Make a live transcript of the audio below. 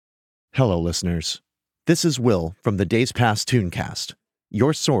Hello, listeners. This is Will from the Days Past Tooncast,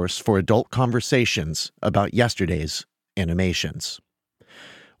 your source for adult conversations about yesterday's animations.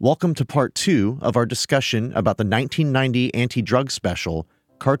 Welcome to part 2 of our discussion about the 1990 anti-drug special,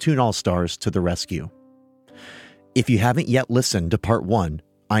 Cartoon All-Stars to the Rescue. If you haven't yet listened to part 1,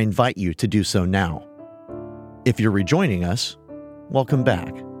 I invite you to do so now. If you're rejoining us, welcome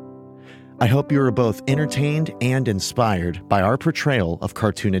back. I hope you are both entertained and inspired by our portrayal of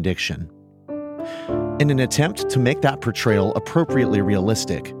cartoon addiction. In an attempt to make that portrayal appropriately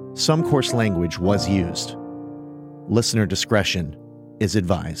realistic, some coarse language was used. Listener discretion is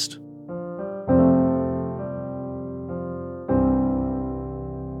advised.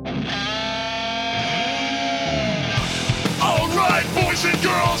 All right, boys and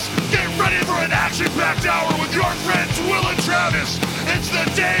girls, get ready for an action-packed hour with your friends Will and Travis. It's the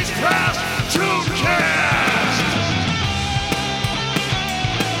Days Past Tooncast!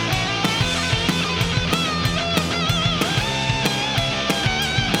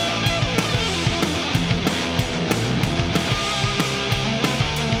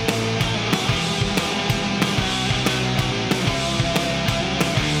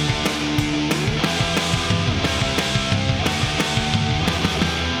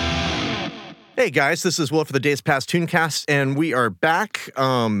 Hey guys, this is Will for the Days Past Tooncast, and we are back.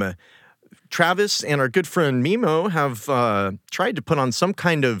 Travis and our good friend Mimo have tried to put on some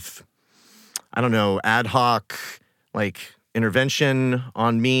kind of, ad hoc, intervention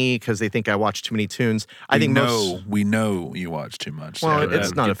on me because they think I watch too many tunes. We know you watch too much. Well,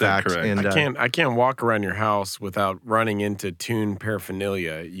 it's not a fact. Correct. And I can't walk around your house without running into tune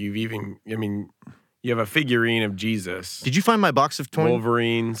paraphernalia. You have a figurine of Jesus. did you find my box of toys?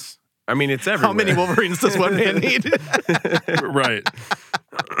 Wolverines. It's everywhere. How many Wolverines does one man need? Right.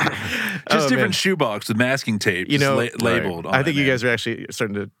 Just different shoebox with masking tape, labeled. I think you guys are actually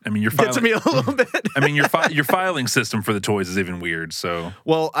starting to you're get to me a little bit. your filing system for the toys is even weird. So,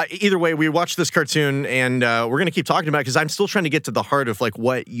 well, either way, we watched this cartoon, and we're going to keep talking about it because I'm still trying to get to the heart of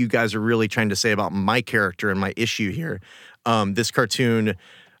what you guys are really trying to say about my character and my issue here. This cartoon.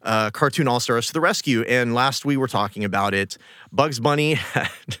 Cartoon All-Stars to the Rescue. And last we were talking about it, Bugs Bunny had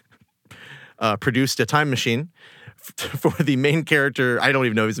produced a time machine for the main character. I don't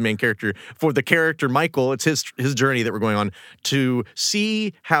even know if he's the main character. For the character Michael, it's his journey that we're going on to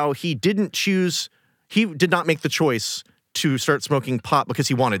see how he did not make the choice to start smoking pot because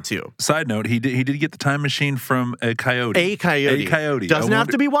he wanted to. Side note, he did get the time machine from a coyote. A coyote. Doesn't have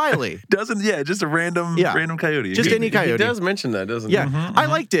to be Wiley. Just a random coyote. Just any coyote. He does mention that, doesn't he? Yeah, I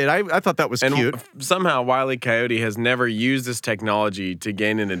liked it. I thought that was cute. Somehow Wile E. Coyote has never used this technology to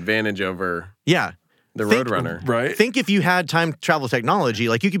gain an advantage over the Roadrunner. Right. Think if you had time travel technology,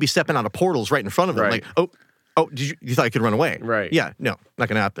 you could be stepping out of portals right in front of him. Right. Did you thought you could run away? Right. Yeah, no, not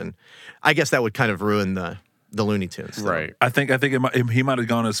going to happen. I guess that would kind of ruin the Looney Tunes. Though. Right. I think he might have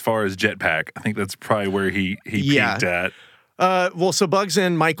gone as far as Jetpack. I think that's probably where he peaked at. So Bugs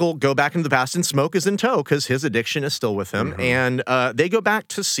and Michael go back into the past, and Smoke is in tow because his addiction is still with him. Mm-hmm. And they go back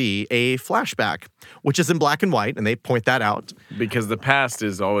to see a flashback, which is in black and white, and they point that out. Because the past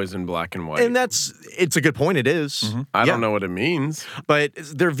is always in black and white. And it's a good point, it is. Mm-hmm. I don't know what it means. But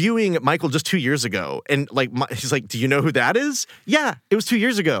they're viewing Michael just 2 years ago, and he's like, do you know who that is? Yeah, it was 2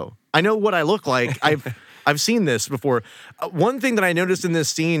 years ago. I know what I look like. I've seen this before. One thing that I noticed in this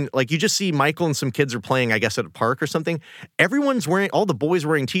scene, you just see Michael and some kids are playing, I guess, at a park or something. Everyone's all the boys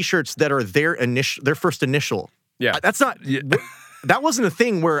wearing T-shirts that are their first initial. Yeah. That's not... Yeah. That wasn't a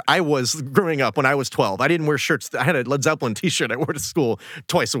thing where I was growing up when I was 12. I didn't wear shirts. I had a Led Zeppelin T-shirt I wore to school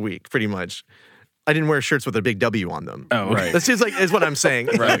twice a week, pretty much. I didn't wear shirts with a big W on them. Oh, right. That seems is what I'm saying.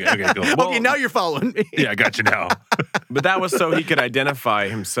 Right. Okay, cool. Okay, now you're following me. Yeah, I got you now. But that was so he could identify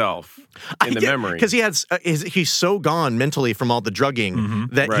himself in the memory. Because he's so gone mentally from all the drugging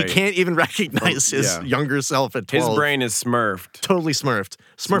that he can't even recognize his younger self at 12. His brain is smurfed. Totally smurfed.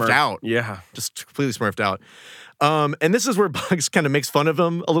 Smurfed out. Yeah. Just completely smurfed out. And this is where Bugs kind of makes fun of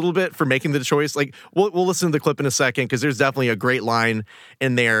him a little bit for making the choice. We'll listen to the clip in a second because there's definitely a great line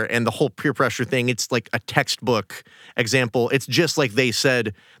in there, and the whole peer pressure thing. It's like a textbook example. It's just like they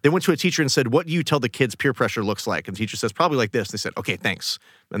said. They went to a teacher and said, "What do you tell the kids peer pressure looks like?" And the teacher says, "Probably like this." And they said, "Okay, thanks,"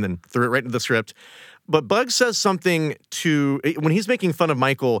 and then threw it right into the script. But Bugs says something when he's making fun of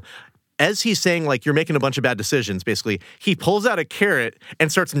Michael. As he's saying, you're making a bunch of bad decisions, basically, he pulls out a carrot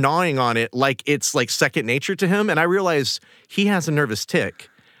and starts gnawing on it like it's second nature to him. And I realized he has a nervous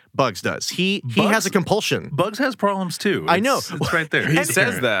tick. Bugs does. He has a compulsion. Bugs has problems too. I know. It's right there. He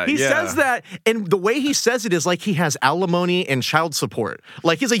says that. He says that. And the way he says it is like he has alimony and child support.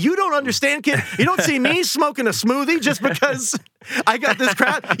 He's like, you don't understand, kid. You don't see me smoking a smoothie just because I got this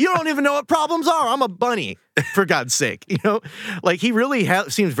crap. You don't even know what problems are. I'm a bunny, for God's sake. You know, like he really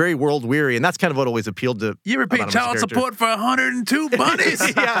seems very world weary, and that's kind of what always appealed to. You ever paid child support for 102 bunnies?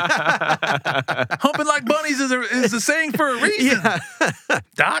 Humping like bunnies is a saying for a reason.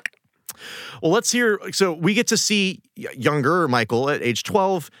 Doc. Well, let's hear. So we get to see younger Michael at age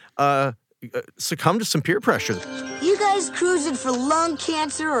 12 succumb to some peer pressure. You guys cruising for lung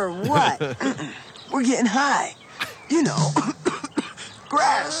cancer or what? We're getting high. You know,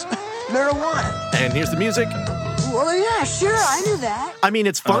 grass, marijuana. And here's the music. Well, yeah, sure, I knew that. I mean,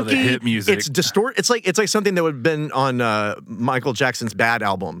 it's funky. The hit music. It's distort. It's like something that would have been on Michael Jackson's Bad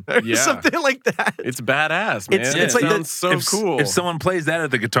album, or something like that. It's badass, man. It's like sounds so cool. If someone plays that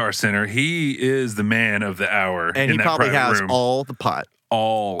at the Guitar Center, he is the man of the hour. And he probably has room. all the pot,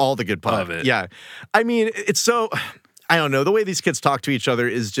 all the good pot of it. Yeah, I mean, it's so. I don't know. The way these kids talk to each other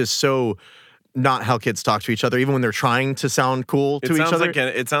is just so. Not how kids talk to each other, even when they're trying to sound cool to each other.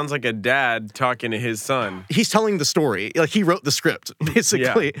 It sounds like a dad talking to his son. He's telling the story. Like he wrote the script,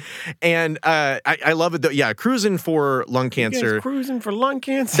 basically. Yeah. And I love it though. Yeah, cruising for lung cancer. You guys cruising for lung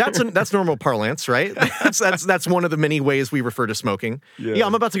cancer. That's normal parlance, right? That's one of the many ways we refer to smoking. Yeah,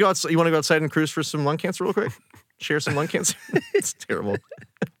 I'm about to go outside. You want to go outside and cruise for some lung cancer real quick? Share some lung cancer? It's terrible.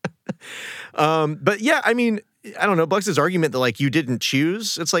 But yeah, I mean, I don't know. Bugs' argument that like you didn't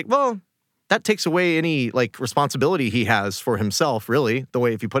choose. It's like, well, that takes away any like responsibility he has for himself, really, the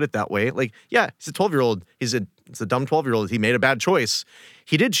way if you put it that way. Like, yeah, he's a 12-year-old. He's a dumb 12-year-old. He made a bad choice.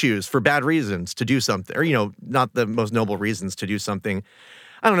 He did choose for bad reasons to do something, or, you know, not the most noble reasons to do something.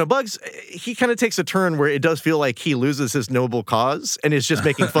 I don't know. Bugs, he kind of takes a turn where it does feel like he loses his noble cause and is just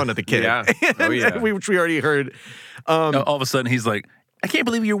making fun of the kid. Yeah. Oh, yeah. Which we already heard. All of a sudden, he's like, I can't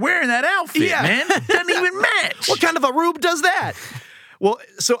believe you're wearing that outfit, man. It doesn't even match. What kind of a rube does that? Well,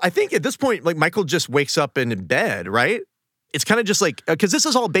 so I think at this point, like Michael just wakes up in bed, right? It's kind of just like, because this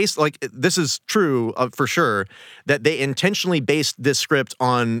is all based, like, this is true for sure, that they intentionally based this script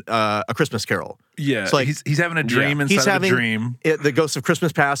on A Christmas Carol. Yeah, so like, he's having a dream inside he's having of a dream. The Ghost of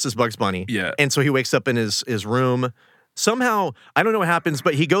Christmas Past is Bugs Bunny. Yeah. And so he wakes up in his room. Somehow, I don't know what happens,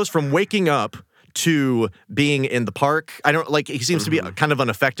 but he goes from waking up to being in the park. I don't like. He seems to be kind of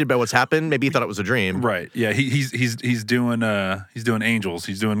unaffected by what's happened. Maybe he thought it was a dream. Right. Yeah. He's doing angels.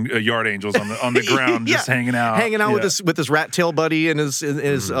 He's doing yard angels on the ground, just hanging out with his rat tail buddy and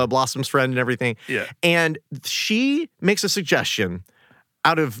his Blossom's friend and everything. Yeah. And she makes a suggestion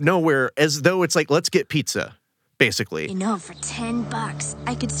out of nowhere, as though it's like, let's get pizza. Basically. You know, for $10,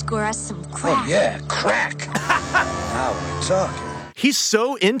 I could score us some crack. Oh, yeah, crack. Now we're talking. He's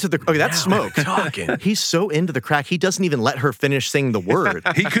so into the... Okay, that's Smoke. Talking. He's so into the crack, he doesn't even let her finish saying the word.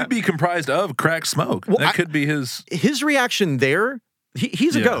 He could be comprised of crack smoke. Well, that could be his... His reaction there...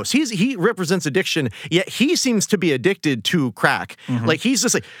 He's a ghost. He represents addiction, yet he seems to be addicted to crack. Mm-hmm. Like, he's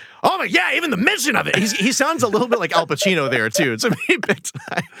just like, oh my, yeah, even the mention of it. He sounds a little bit like Al Pacino there, too. It's a big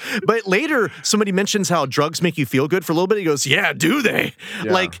time. But later, somebody mentions how drugs make you feel good for a little bit. He goes, yeah, do they?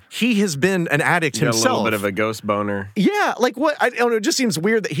 Yeah. Like, he has been an addict himself. A little bit of a ghost boner. Yeah, like what? I don't know. It just seems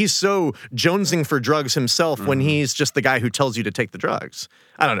weird that he's so jonesing for drugs himself when he's just the guy who tells you to take the drugs.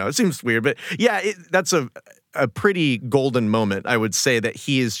 I don't know. It seems weird. But yeah, that's a pretty golden moment, I would say, that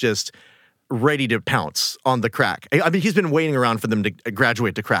he is just ready to pounce on the crack. I mean, he's been waiting around for them to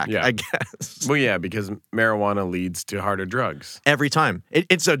graduate to crack, I guess. Well, yeah, because marijuana leads to harder drugs. Every time.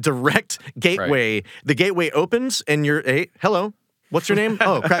 It's a direct gateway. Right. The gateway opens and you're, hey, hello, what's your name?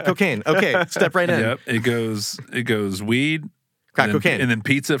 Oh, crack cocaine. Okay, step right in. Yep, it goes weed, crack cocaine. And then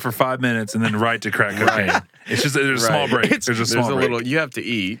pizza for 5 minutes and then right to crack cocaine. It's just, there's a small break. There's a small break. You have to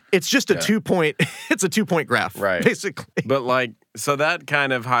eat. It's just a 2-point, it's a 2-point graph, right? Basically. But like, so that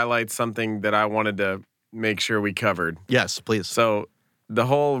kind of highlights something that I wanted to make sure we covered. Yes, please. So the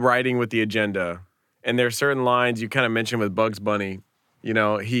whole writing with the agenda, and there are certain lines you kind of mentioned with Bugs Bunny. You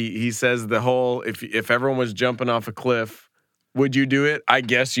know, he says the whole, if everyone was jumping off a cliff, would you do it? I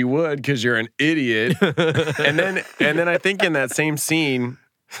guess you would, because you're an idiot. and then I think in that same scene,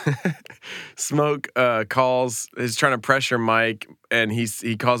 Smoke is trying to pressure Mike, and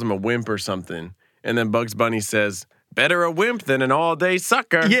he calls him a wimp or something. And then Bugs Bunny says, better a wimp than an all-day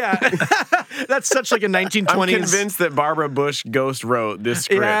sucker. Yeah. That's such like a 1920s. I'm convinced that Barbara Bush ghost wrote this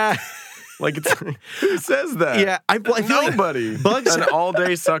script. Yeah. Like, who says that? Yeah, I feel nobody. Like Bugs, an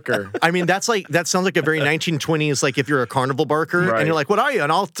all-day sucker. I mean, that sounds like a very 1920s. Like, if you're a carnival barker and you're like, "What are you, an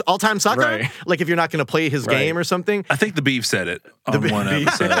all-time sucker?" Right. Like, if you're not going to play his game or something. I think the Beef said it on one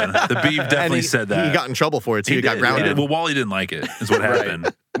episode. The Beef definitely said that. He got in trouble for it too. He got grounded. Well, Wally didn't like it. Is what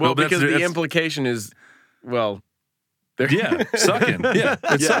happened. Well, because the implication is, well, Yeah, sucking. Yeah,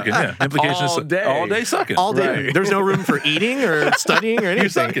 it's sucking. Yeah, implication All is day. all day sucking. All day. Right. There's no room for eating or studying or anything.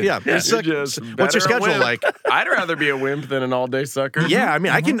 sucking. Yeah. Yeah, It's You're like- just what's your better a schedule wimp. like? I'd rather be a wimp than an all-day sucker. Yeah, I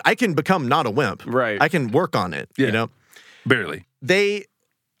mean, I can become not a wimp. Right. I can work on it. Yeah. You know, Barely.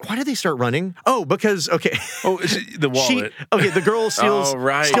 why did they start running? Oh, because okay, Oh, the wallet. the girl steals Oh,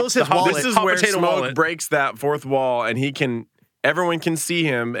 right. steals his wallet. This is Hot where potato Smoke wallet. breaks that fourth wall, and everyone can see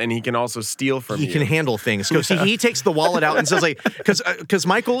him, and he can also steal from He you. can handle things. Because he takes the wallet out and says like, because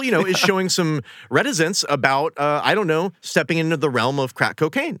Michael, is showing some reticence about I don't know, stepping into the realm of crack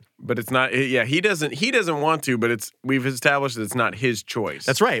cocaine. But it's not. Yeah, he doesn't want to. But we've established that it's not his choice.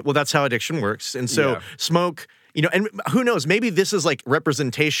 That's right. Well, that's how addiction works. And so Yeah. Smoke, and who knows, maybe this is like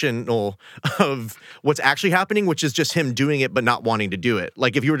representational of what's actually happening, which is just him doing it but not wanting to do it.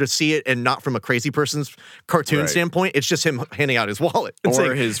 Like if you were to see it and not from a crazy person's cartoon Right. standpoint, it's just him handing out his wallet. It's Or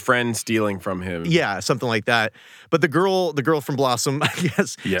like, his friend stealing from him. yeah, something like that. But the girl from Blossom, I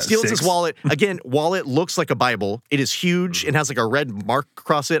guess, Yeah, steals his 6. wallet. Again, wallet looks like a Bible. It is huge and has like a red mark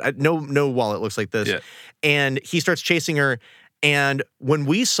across it. No wallet looks like this. Yeah. And he starts chasing her. And when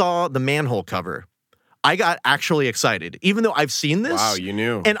we saw the manhole cover, I got actually excited, even though I've seen this. Wow, you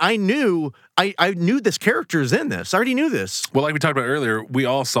knew. And I knew this character is in this. I already knew this. Well, like we talked about earlier, we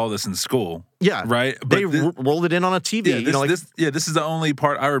all saw this in school. Yeah. Right? They But rolled it in on a TV. this is the only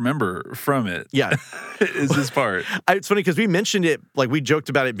part I remember from it. Yeah. Is this part. It's funny because we mentioned it, like we joked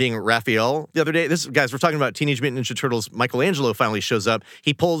about it being Raphael the other day. Guys, we're talking about Teenage Mutant Ninja Turtles. Michelangelo finally shows up.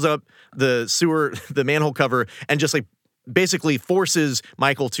 He pulls up the manhole cover, and just like basically forces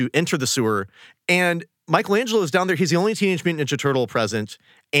Michael to enter the sewer. And Michelangelo is down there. He's the only Teenage Mutant Ninja Turtle present.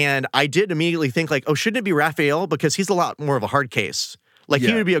 And I did immediately think like, oh, shouldn't it be Raphael? Because he's a lot more of a hard case. Like he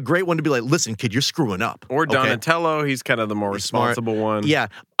Yeah. would be a great one to be like, listen, kid, you're screwing up. Or Okay? Donatello, he's kind of the more Smart. responsible one. Yeah,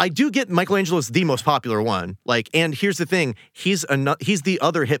 I do get Michelangelo's the most popular one. Like, and here's the thing: he's the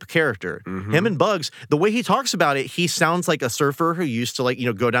other hip character. Mm-hmm. Him and Bugs, the way he talks about it, he sounds like a surfer who used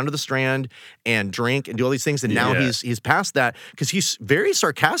to go down to the Strand and drink and do all these things, and now Yeah. he's past that because he's very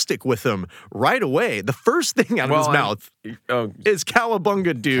sarcastic with them right away. The first thing out of his mouth Oh, is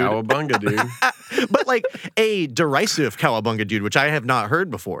 "Cowabunga, dude," cowabunga, dude. but like a derisive "Cowabunga, dude," which I have not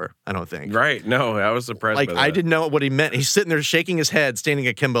heard before. I don't think. Right. No, I was surprised Like, by that. I didn't know what he meant. He's sitting there shaking his head, standing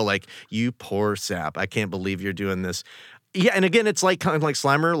akimbo, like, you poor sap. I can't believe you're doing this. Yeah, and again, it's like kind of like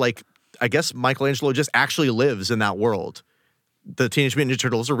Slimer. Like, I guess Michelangelo just actually lives in that world. The Teenage Mutant Ninja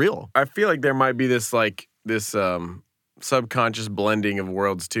Turtles are real. I feel like there might be this subconscious blending of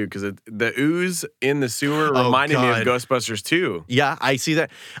worlds too, because the ooze in the sewer Oh, reminded me of God. Ghostbusters 2. Yeah, I see that.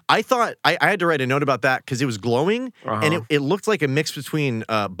 I thought I had to write a note about that because it was glowing and it looked like a mix between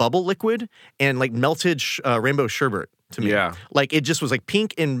bubble liquid and like melted rainbow sherbet to me. Yeah. Like it just was like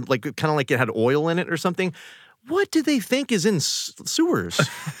pink and like kind of like it had oil in it or something. What do they think is in sewers?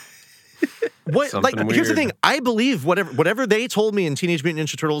 What Something here's the weird. thing. I believe whatever they told me in Teenage Mutant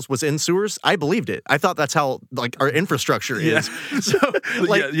Ninja Turtles was in sewers. I believed it. I thought that's how like our infrastructure is. So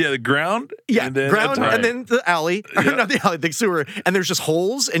like the ground. yeah, and then ground right. and then the alley, or not the alley, the sewer, and there's just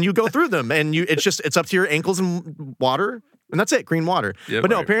holes, and you go through them, and it's up to your ankles in water, and that's it, green water. Yep.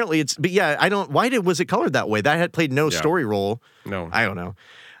 But no, Right. apparently but yeah, I don't. Why was it colored that way? That had played no story role. No. I don't know.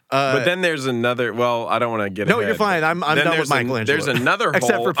 But then there's another. Well, I don't want to get. No, ahead, you're fine. but I'm then done with there's Michelangelo. There's another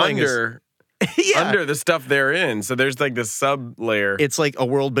Except hole for playing his- under the stuff they're in. So there's like this sub layer. It's like a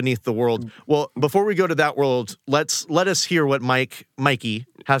world beneath the world. Well, before we go to that world, let us hear what Mikey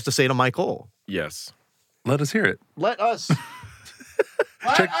has to say to Michael. Yes. Let us hear it. Let us.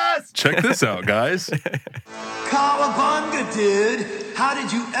 Check this out, guys. Cowabunga, dude. How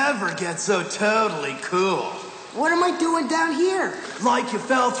did you ever get so totally cool? What am I doing down here? Like you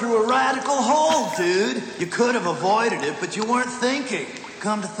fell through a radical hole, dude. You could have avoided it, but you weren't thinking.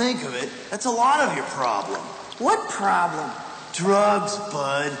 Come to think of it, that's a lot of your problem. What problem? Drugs,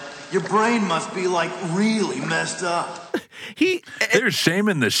 bud. Your brain must be like really messed up. They're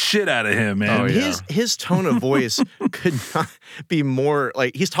shaming the shit out of him, man. Oh, yeah. His tone of voice could not be more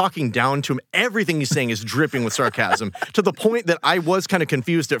like he's talking down to him. Everything he's saying is dripping with sarcasm to the point that I was kind of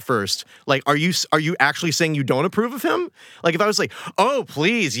confused at first. Like, are you actually saying you don't approve of him? Like, if I was like, oh,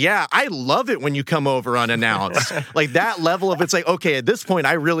 please, yeah, I love it when you come over unannounced. Like that level of it's like, okay, at this point,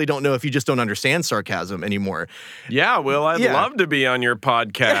 I really don't know if you just don't understand sarcasm anymore. Yeah, Will, I'd Yeah. love to be on your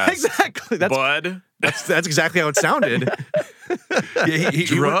podcast. Exactly. Bud. That's exactly how it sounded. Yeah, he went,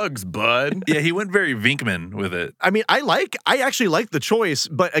 Drugs, bud. yeah, he went very Vinkman with it. I mean, I actually like the choice,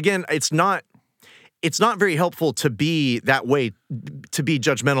 but again, it's not very helpful to be that way, to be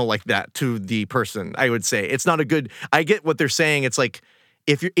judgmental like that to the person. I would say it's not a good. I get what they're saying. It's like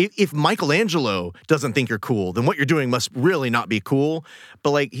if Michelangelo doesn't think you're cool, then what you're doing must really not be cool.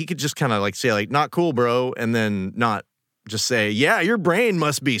 But like he could just kind of like say like not cool, bro, and then not just say, yeah, your brain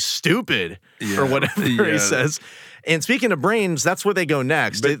must be stupid or whatever he says. And speaking of brains, that's where they go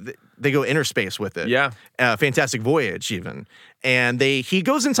next. They go inner space with it. Yeah. Fantastic Voyage even. And he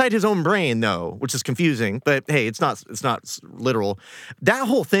goes inside his own brain though, which is confusing, but hey, it's not literal. That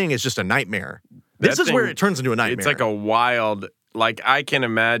whole thing is just a nightmare. This is where it turns into a nightmare. It's like a wild, like I can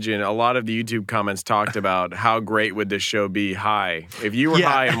imagine a lot of the YouTube comments talked about how great would this show be high. If you were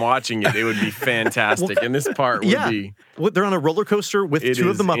high and watching it, it would be fantastic. And this part would be. Well, they're on a roller coaster with two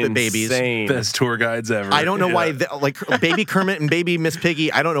of the Muppet babies. Best tour guides ever. I don't know why, like Baby Kermit and Baby Miss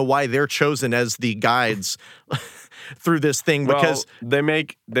Piggy, I don't know why they're chosen as the guides through this thing because they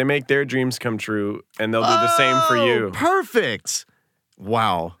make their dreams come true and they'll do the same for you. Perfect.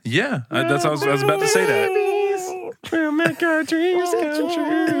 Wow. Yeah, that's I was about to say that. We'll make our dreams come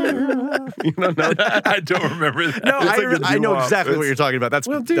true. You don't know that? I don't remember that. No, I know exactly what you're talking about. That's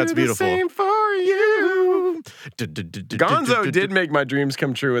beautiful. The same for you. Gonzo did make my dreams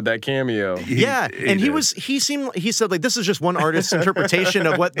come true with that cameo. Yeah, and he said like this is just one artist's interpretation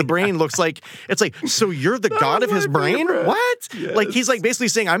of what the brain looks like. It's like, so you're the god of his brain? What? Yes. Like he's like basically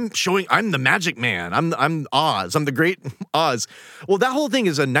saying I'm the magic man. I'm Oz. I'm the great Oz. Well, that whole thing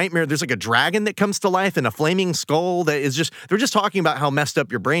is a nightmare. There's like a dragon that comes to life and a flaming skull that is just, they're just talking about how messed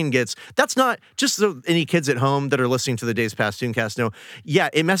up your brain gets. That's not, just so any kids at home that are listening to the Days Past Tooncast know, yeah,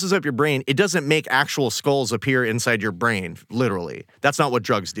 it messes up your brain. It doesn't make actual skulls appear inside your brain, literally. That's not what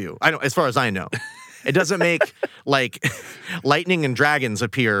drugs do. I don't, as far as I know. It doesn't make like lightning and dragons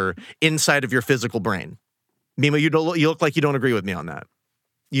appear inside of your physical brain. Mima, you look like you don't agree with me on that.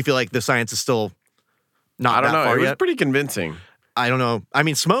 You feel like the science is still not that far yet? It was pretty convincing. I don't know. I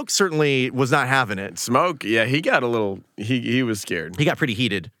mean, Smoke certainly was not having it. Smoke, yeah, he got a little. He was scared. He got pretty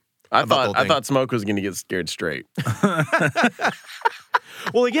heated. I thought Smoke was going to get scared straight.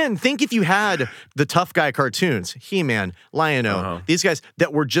 Well, again, think if you had the tough guy cartoons, He-Man, Lion-O, these guys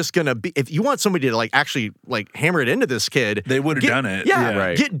that were just going to be. If you want somebody to like actually like hammer it into this kid, they would have done it. Yeah,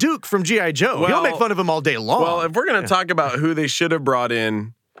 right. Get Duke from G.I. Joe. Well, he'll make fun of him all day long. Well, if we're going to talk about who they should have brought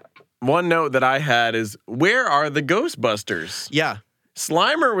in, one note that I had is where are the Ghostbusters? Yeah.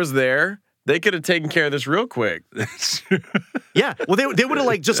 Slimer was there. They could have taken care of this real quick. Yeah. Well, they would have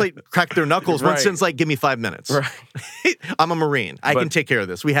like just like cracked their knuckles once since like, give me 5 minutes. Right. I'm a Marine. I can take care of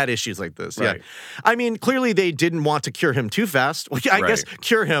this. We had issues like this. Right. Yeah. I mean, clearly they didn't want to cure him too fast. Well, I guess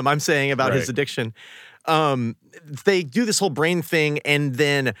cure him, I'm saying, about his addiction. They do this whole brain thing, and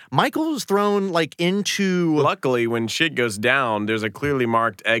then Michael was thrown like into. Luckily, when shit goes down, there's a clearly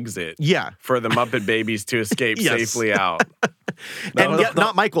marked exit. Yeah. For the Muppet babies to escape safely out. And yet,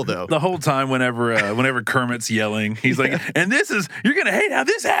 not Michael though. The whole time, whenever Kermit's yelling, he's like, "And this is you're gonna hate how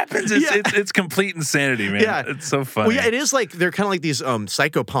this happens." It's complete insanity, man. Yeah, it's so funny. Well, yeah, it is like they're kind of like these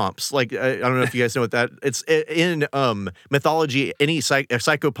psychopomps. Like I don't know if you guys know what that. It's in mythology. Any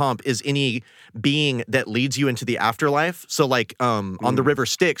psychopomp is any being that leads you into the afterlife. So like on the River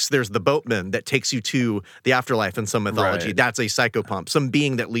Styx, there's the boatman that takes you to the afterlife in some mythology. Right. That's a psychopomp, some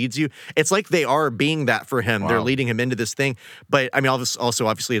being that leads you. It's like they are being that for him. Wow. They're leading him into this thing. But I mean, also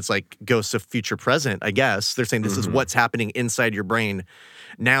obviously it's like ghosts of future present, I guess. They're saying this is what's happening inside your brain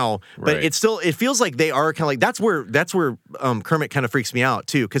now. But it feels like they are kind of like, that's where Kermit kind of freaks me out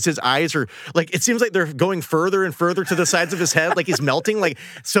too. Cause his eyes are like, it seems like they're going further and further to the sides of his head. Like he's melting, like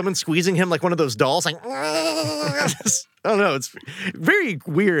someone squeezing him like one of those dolls. Like, I don't know. It's very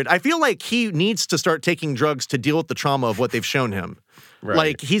weird. I feel like he needs to start taking drugs to deal with the trauma of what they've shown him. Right.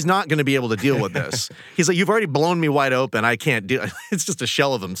 Like, he's not going to be able to deal with this. He's like, you've already blown me wide open. I can't do it. It's just a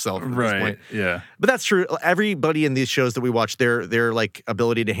shell of himself at this point. Yeah. But that's true. Everybody in these shows that we watch, their like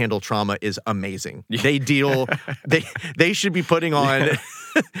ability to handle trauma is amazing. They deal, they should be putting on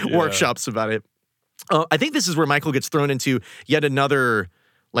workshops about it. I think this is where Michael gets thrown into yet another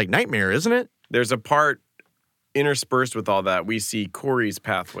like nightmare, isn't it? There's a part interspersed with all that. We see Corey's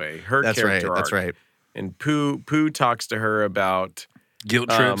pathway, her character arc. That's right. And Pooh talks to her about guilt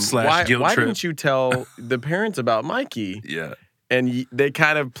trip / guilt trip. Why didn't you tell the parents about Mikey? Yeah. And they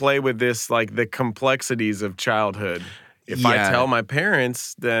kind of play with this, like the complexities of childhood. If I tell my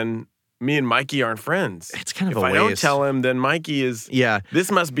parents, then me and Mikey aren't friends. It's kind of if a I don't tell him, then Mikey is. Yeah. This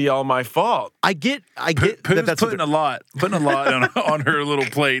must be all my fault. I get Pooh's that's putting a lot on her little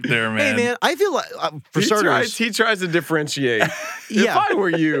plate there, man. Hey man, I feel like he tries to differentiate. If I were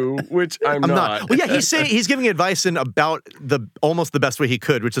you, which I'm not. Well, yeah, he's giving advice in about almost the best way he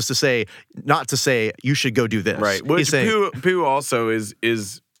could, which is to say, not to say you should go do this. Right. Which Pooh also is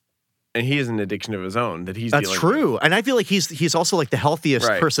And he has an addiction of his own that he's That's dealing true. And I feel like he's also like the healthiest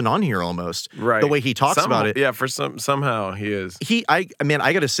Right. person on here almost. Right. The way he talks about it. Yeah, for somehow he is. I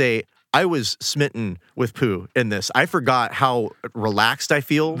got to say, I was smitten with Pooh in this. I forgot how relaxed I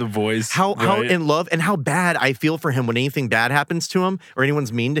feel. The voice, How right? in love and how bad I feel for him when anything bad happens to him or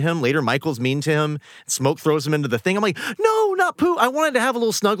anyone's mean to him. Later, Michael's mean to him. Smoke throws him into the thing. I'm like, no, not Pooh. I wanted to have a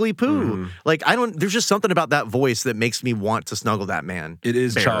little snuggly Pooh. Like, there's just something about that voice that makes me want to snuggle that man. It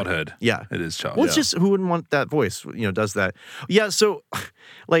is Bear. childhood. Yeah. It is childhood. Well, it's just who wouldn't want that voice, does that. Yeah, so,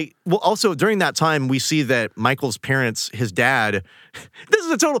 also during that time, we see that Michael's parents, his dad, this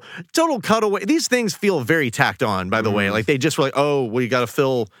is a total cutaway. These things feel very tacked on, by the way. Like, they just were like, oh, we got to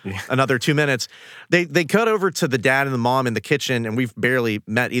fill another 2 minutes. They cut over to the dad and the mom in the kitchen, and we've barely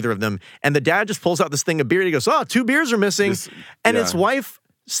met either of them. And the dad just pulls out this thing of beer, and he goes, 2 beers are missing. And his wife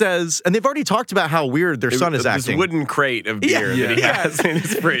says, and they've already talked about how weird their son is This acting. wooden crate of beer that he has in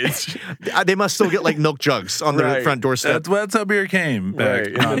his fridge. They must still get like milk jugs on their Right. front doorstep. That's how beer came back Right.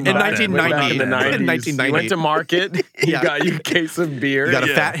 in In 1990. Back in the 90s. In 1990. You went to market, you got your case of beer. You got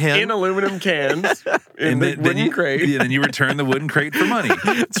a fat hen. in aluminum cans in the then wooden you, crate. Yeah, then you return the wooden crate for money.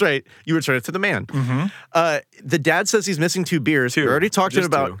 That's right. You return it to the man. The dad says he's missing 2 beers. We already talked Just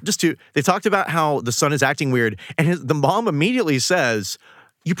about two. just 2. They talked about how the son is acting weird, and the mom immediately says,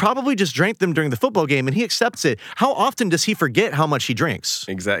 "You probably just drank them during the football game," and he accepts it. How often does he forget how much he drinks?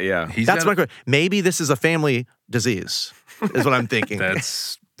 Exactly. Yeah. That's my question. Maybe this is a family disease, is what I'm thinking.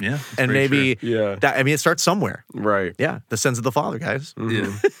 That's yeah. that's and very maybe true. Yeah. it starts somewhere. Right. Yeah, the sins of the father, guys.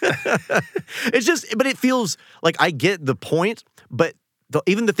 Yeah. It's just, but it feels like I get the point, but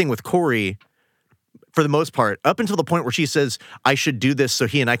even the thing with Corey, for the most part, up until the point where she says, I should do this so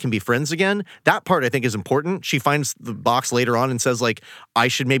he and I can be friends again, that part I think is important. She finds the box later on and says, like, I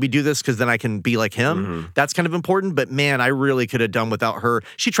should maybe do this because then I can be like him. That's kind of important, but man, I really could have done without her.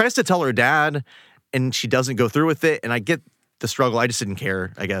 She tries to tell her dad, and she doesn't go through with it, and I get the struggle. I just didn't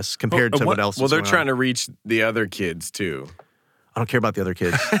care, I guess, compared to what else Well, was they're going trying on. to reach the other kids too. I don't care about the other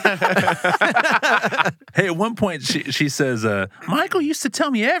kids. Hey, at one point she says, Michael used to tell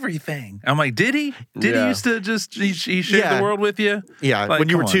me everything. I'm like, did he? Did he Yeah. used to just he shared Yeah. the world with you? Yeah, Like, when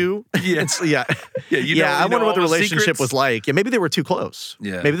you come were on. 2. Yeah. Yeah. Yeah, I wonder what the all relationship secrets. was like. Yeah, maybe they were too close.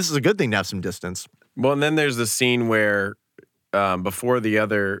 Yeah. Maybe this is a good thing to have some distance. Well, and then there's the scene where before the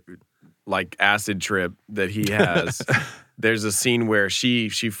other like acid trip that he has, there's a scene where she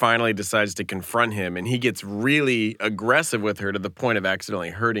finally decides to confront him, and he gets really aggressive with her to the point of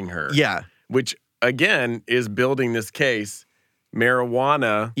accidentally hurting her. Yeah. Which again is building this case.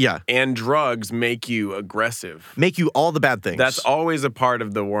 Marijuana Yeah. and drugs make you aggressive. Make you all the bad things. That's always a part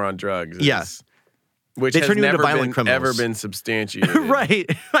of the war on drugs. Yeah. Which They has turn you into never violent been, ever criminals. been substantiated. right.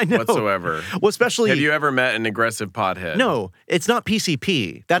 I know. Whatsoever. Well, especially. Have you ever met an aggressive pothead? No, it's not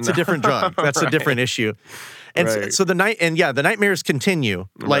PCP. That's a different drug. That's a different issue. And Right. so the nightmares continue.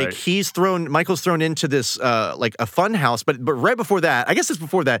 Like Right. Michael's thrown into this like a fun house, but right before that, I guess it's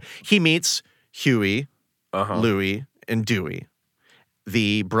before that, he meets Huey, Louie, and Dewey,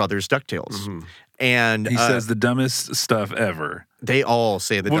 the brothers DuckTales. And He says the dumbest stuff ever. they all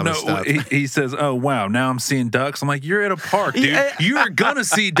say the dumbest stuff. He says, "Oh wow, now I'm seeing ducks." I'm like, "You're at a park, dude. Yeah. You're gonna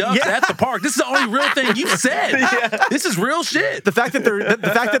see ducks Yeah. at the park. This is the only real thing you said. This is real shit. The fact that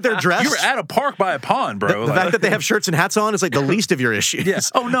they're dressed, You were at a park by a pond, bro. the fact that they have shirts and hats on is like the least of your issues. yeah.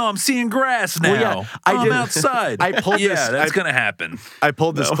 Oh no, I'm seeing grass now. Well, yeah, I I'm did- outside. I pulled yeah, this- that's I- gonna happen. I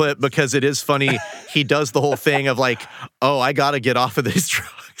pulled this clip because it is funny. He does the whole thing of like, oh, I got to get off of these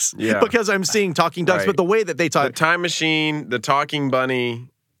drugs Yeah. because I'm seeing talking ducks. Right. But the way that they The talk, time machine, the talking bunny,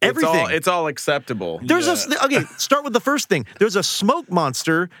 Everything. It's all acceptable. there's okay. Start with the first thing. There's a smoke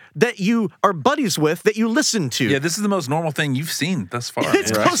monster that you are buddies with that you listen to. Yeah, this is the most normal thing you've seen thus far.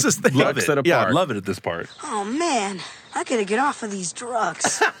 It's man. closest thing. Love Ducks it. at a Yeah, park. love it at this part. Oh man, I gotta get off of these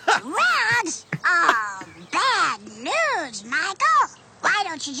drugs. Drugs? Oh, bad news, Michael. Why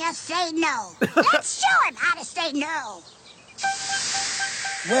don't you just say no? Let's show him how to say no.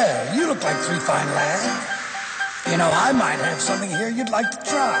 Well, you look like 3 fine lads. You know, I might have something here you'd like to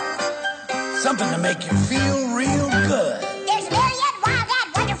try. Something to make you feel real good. There's a million wild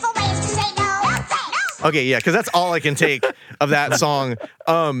and wonderful ways to say no. Don't say no. Okay, yeah, because that's all I can take of that song.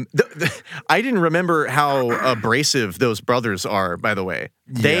 I didn't remember how abrasive those brothers are. By the way,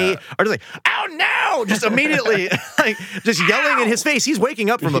 they are just like, "Oh no!" just immediately, like, just yelling in his face. He's waking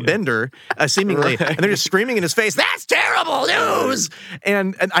up from a bender, seemingly, and they're just screaming in his face. That's terrible news.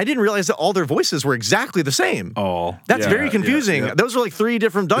 And I didn't realize that all their voices were exactly the same. All. That's Yeah, very yeah, confusing. yeah. Those are like 3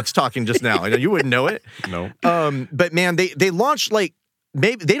 different ducks talking just now. You wouldn't know it. No. But man, they launched like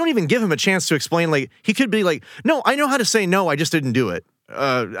maybe they don't even give him a chance to explain. Like he could be like, "No, I know how to say no. I just didn't do it."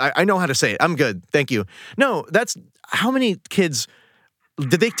 I know how to say it. I'm good. Thank you. No, that's how many kids.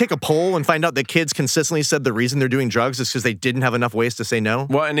 Did they take a poll and find out that kids consistently said the reason they're doing drugs is because they didn't have enough ways to say no?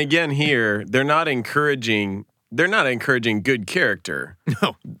 Well, and again here, they're not encouraging good character.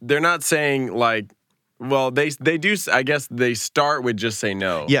 No. They're not saying like, well, they do, I guess they start with just say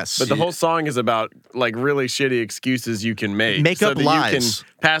no. Yes. But the whole song is about like really shitty excuses you can make. Make so up that lies. You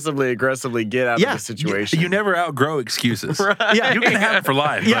can passively, aggressively get out of the situation. You never outgrow excuses. Right. Yeah. You can have it for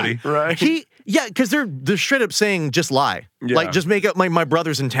life, buddy. Right. Because they're straight up saying just lie. Yeah. Like just make up my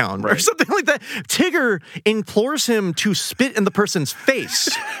brother's in town or Right. something like that. Tigger implores him to spit in the person's face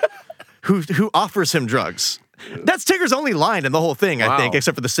who offers him drugs. That's Tigger's only line in the whole thing, I think,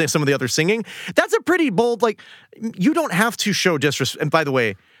 except for some of the other singing. That's a pretty bold, like, you don't have to show disrespect. And by the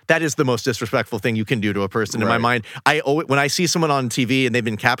way, that is the most disrespectful thing you can do to a person in my mind. When I see someone on TV and they've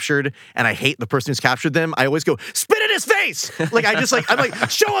been captured and I hate the person who's captured them, I always go, spit in his face! Like, I'm like,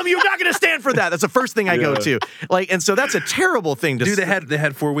 show him you're not going to stand for that. That's the first thing I go to. Like, and so that's a terrible thing to Dude, they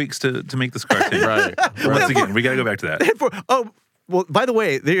had 4 weeks to make this cartoon. Right. Once again, we got to go back to that. Well, by the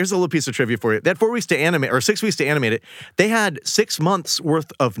way, here's a little piece of trivia for you. They had 4 weeks to animate, or 6 weeks to animate it. They had 6 months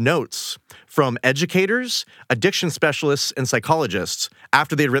worth of notes from educators, addiction specialists, and psychologists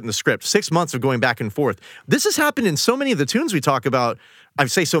after they had written the script. 6 months of going back and forth. This has happened in so many of the tunes we talk about. I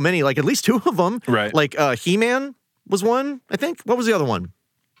say so many, like at least 2 of them. Right. Like He-Man was one, I think. What was the other one?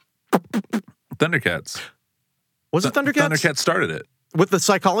 Thundercats. Was it Thundercats? Thundercats started it. With the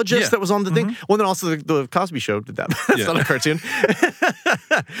psychologist that was on the thing? Well, then also the Cosby Show did that. That's not a cartoon.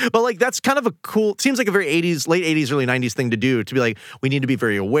 But, like, that's kind of a cool, seems like a very late 80s, early 90s thing to do, to be like, we need to be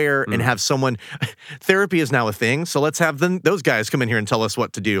very aware and have someone, therapy is now a thing, so let's have those guys come in here and tell us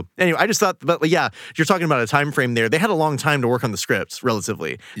what to do. Anyway, I just thought, but yeah, you're talking about a time frame there. They had a long time to work on the scripts,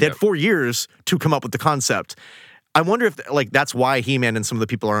 relatively. They had 4 years to come up with the concept. I wonder if, like, that's why He-Man and some of the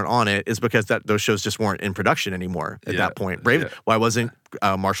people aren't on it, is because those shows just weren't in production anymore at that point. Why wasn't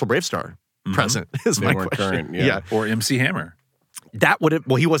Marshall Bravestar present? Is They my weren't question. current, yeah. Or MC Hammer. That would have.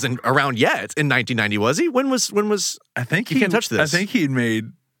 Well, he wasn't around yet in 1990, was he? When was? I think you can't touch this. I think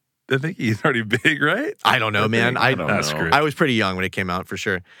he's already big, right? I don't know, man. I don't know. I was pretty young when it came out, for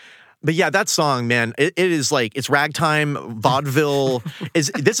sure. But yeah, that song, man, it is like, it's ragtime, vaudeville.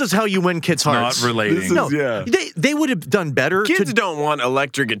 This is how you win kids' hearts. Not relating. They would have done better. Kids don't want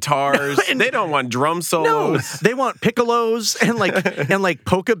electric guitars. And they don't want drum solos. They want piccolos and like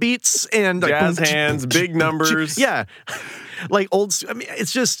polka beats and jazz hands, big numbers. Yeah, like old. I mean,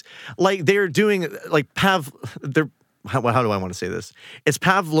 it's just like they're doing like how do I want to say this? It's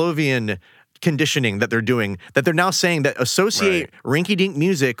Pavlovian conditioning that they're doing, that they're now saying that associate rinky-dink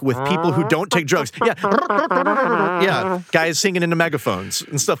music with people who don't take drugs. Yeah, guys singing into megaphones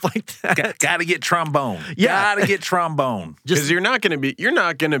and stuff like that. Gotta get trombone. Yeah. Gotta get trombone. Because you're not gonna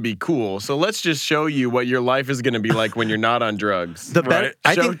be cool. So let's just show you what your life is gonna be like when you're not on drugs.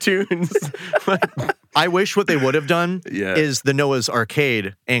 I Show think tunes. I wish what they would have done is the Noah's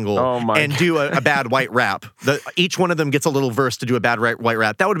Arcade angle and do a bad white rap. Each one of them gets a little verse to do a bad white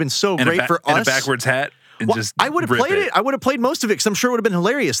rap. That would have been so great for us. And a backwards hat. Well, I would have played it. I would have played most of it because I'm sure it would have been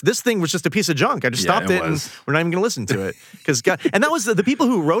hilarious. This thing was just a piece of junk. I just stopped it and we're not even going to listen to it. And that was the people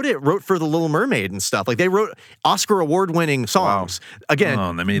who wrote for The Little Mermaid and stuff. Like, they wrote Oscar award-winning songs. Wow.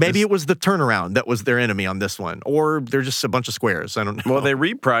 Again, maybe it was the turnaround that was their enemy on this one. Or they're just a bunch of squares. I don't know. Well, they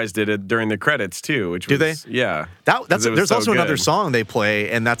reprised it during the credits, too. Which Do they? Yeah. There's also another song they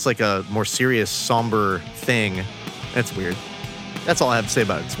play, and that's like a more serious, somber thing. That's weird. That's all I have to say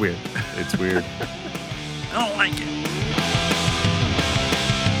about it. It's weird. It's weird. I don't like it.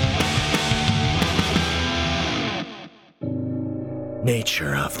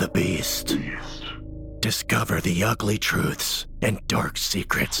 Nature of the Beast. Discover the ugly truths and dark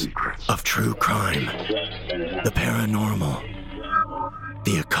secrets of true crime, the paranormal,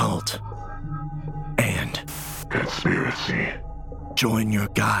 the occult, and conspiracy. Join your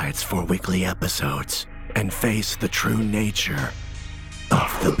guides for weekly episodes and face the true nature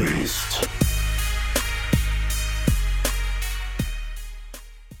of the beast.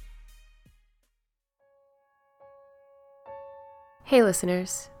 Hey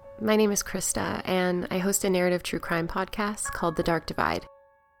listeners, my name is Krista, and I host a narrative true crime podcast called The Dark Divide.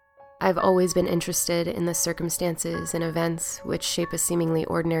 I've always been interested in the circumstances and events which shape a seemingly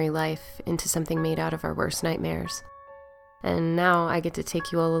ordinary life into something made out of our worst nightmares. And now I get to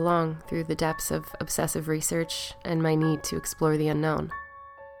take you all along through the depths of obsessive research and my need to explore the unknown.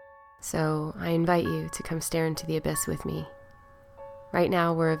 So I invite you to come stare into the abyss with me. Right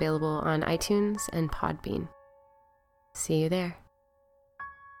now we're available on iTunes and Podbean. See you there.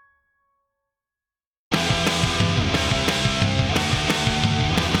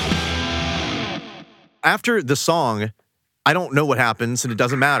 after the song, I don't know what happens, and it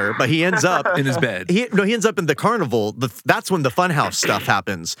doesn't matter. But he ends up in his bed. He ends up in the carnival. That's when the funhouse stuff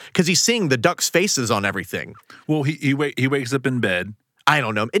happens because he's seeing the ducks' faces on everything. Well, he wakes up in bed. I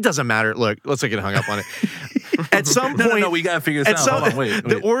don't know. It doesn't matter. Look, let's not get hung up on it. At some point, no, we gotta figure this out. Hold on, wait.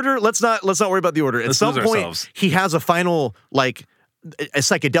 The order. Let's not worry about the order. At some point, he has a final a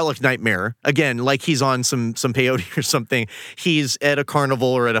psychedelic nightmare again, like he's on some peyote or something. He's at a carnival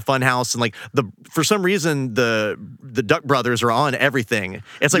or at a fun house, and for some reason the Duck Brothers are on everything.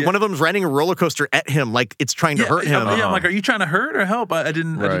 It's like one of them's riding a roller coaster at him, like it's trying to hurt him. Yeah, I'm like, are you trying to hurt or help? I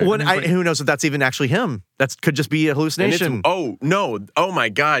didn't. Who knows if that's even actually him? That could just be a hallucination. Oh no! Oh my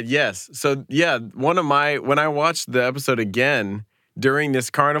God! Yes. So yeah, when I watched the episode again. During this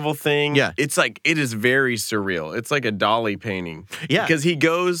carnival thing, it's like it is very surreal. It's like a Dali painting. Yeah. Because he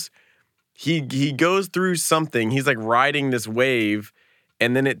goes through something. He's like riding this wave,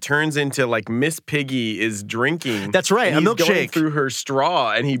 and then it turns into like Miss Piggy is drinking. That's right, a milkshake. Going through her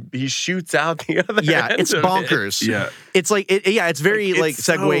straw, and he shoots out the other end. Yeah, it's bonkers. Yeah. It's like it's very it's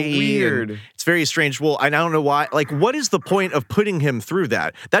so segue-y weird. It's very strange. Well, I don't know why. Like, what is the point of putting him through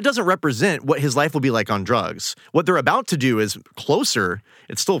that? That doesn't represent what his life will be like on drugs. What they're about to do is closer.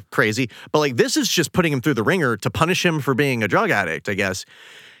 It's still crazy, but like this is just putting him through the ringer to punish him for being a drug addict, I guess.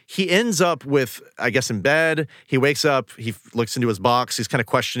 He ends up in bed. He wakes up. He looks into his box. He's kind of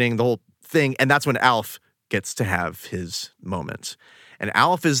questioning the whole thing, and that's when Alf gets to have his moment. And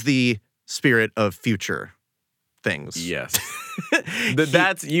Alf is the spirit of future things. Yes.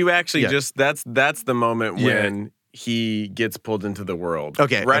 That's the moment when he gets pulled into the world.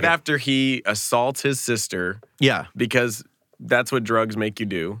 Okay. Right after he assaults his sister. Yeah. Because that's what drugs make you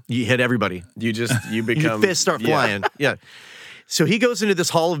do. You hit everybody. You become... Your fists start flying. Yeah. So he goes into this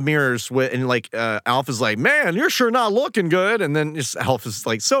hall of mirrors and Alf is like, man, you're sure not looking good. And then Alf is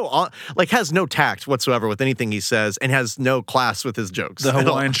like, has no tact whatsoever with anything he says and has no class with his jokes. The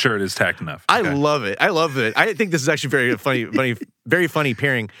Hawaiian shirt is tact enough. Okay. I love it. I think this is actually very funny, very funny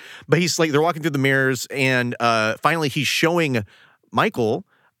pairing. But he's like, they're walking through the mirrors and finally he's showing Michael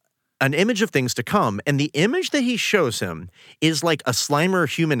an image of things to come. And the image that he shows him is like a Slimer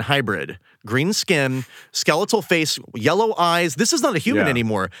human hybrid. Green skin, skeletal face, yellow eyes. This is not a human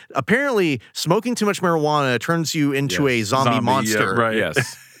anymore. Apparently, smoking too much marijuana turns you into a zombie monster. Right.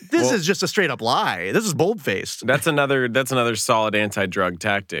 Yes. This is just a straight up lie. This is bold-faced. That's another solid anti-drug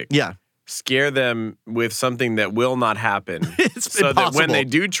tactic. Yeah. Scare them with something that will not happen. It's so impossible. that when they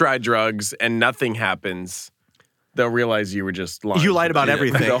do try drugs and nothing happens, they'll realize you were just lying. You lied about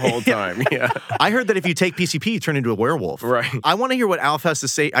everything. The whole time. Yeah. I heard that if you take PCP, you turn into a werewolf. Right. I want to hear what Alf has to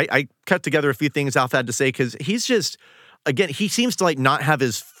say. I cut together a few things Alf had to say because he's just, again, he seems to not have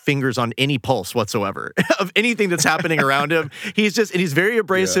his fingers on any pulse whatsoever of anything that's happening around him. He's very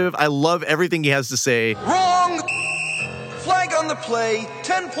abrasive. Yeah. I love everything he has to say. Wrong! Flag on the play,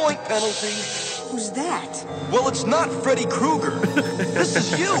 10-point penalty. Who's that? Well, it's not Freddy Krueger. This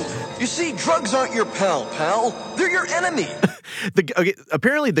is you. You see, drugs aren't your pal. They're your enemy.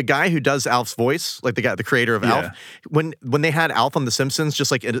 Apparently, the guy who does Alf's voice, like the creator of Alf, when they had Alf on The Simpsons,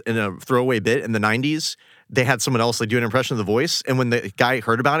 just like in a throwaway bit in the 90s, they had someone else do an impression of the voice. And when the guy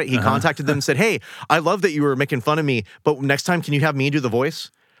heard about it, he contacted them and said, hey, I love that you were making fun of me, but next time, can you have me do the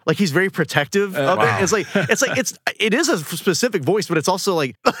voice? Like he's very protective of it. It is a specific voice, but it's also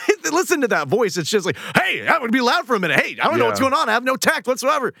like, listen to that voice. It's just like, hey, that would be loud for a minute. Hey, I don't know what's going on. I have no tact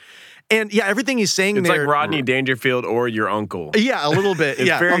whatsoever. And everything he's saying it's there. Like Rodney Dangerfield or your uncle. Yeah, a little bit. It's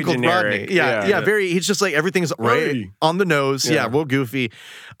very Uncle generic. Rodney. Yeah, very. He's just like everything's right on the nose. Yeah, real goofy.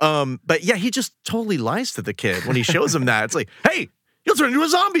 But he just totally lies to the kid when he shows him that. It's like, hey, you'll turn into a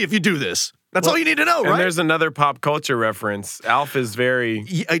zombie if you do this. That's all you need to know, right? And there's another pop culture reference. Alf is very...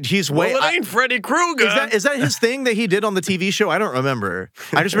 He's way... Well, it ain't Freddy Krueger. Is that his thing that he did on the TV show? I don't remember.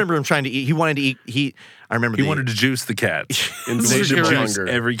 I just remember him trying to eat. He wanted to eat... He wanted to juice the cat. Juice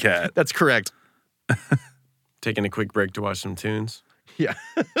every cat. That's correct. Taking a quick break to watch some tunes. Yeah.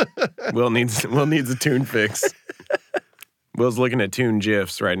 Will needs a tune fix. Will's looking at tune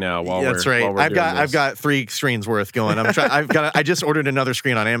GIFs right now while That's we're right. while we're I've doing got 3 screens worth going. I just ordered another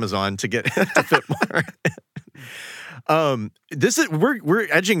screen on Amazon to get to fit more. We're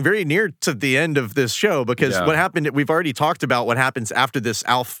edging very near to the end of this show because what happened, we've already talked about what happens after this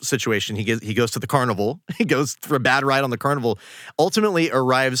Alf situation. He goes to the carnival. He goes for a bad ride on the carnival. Ultimately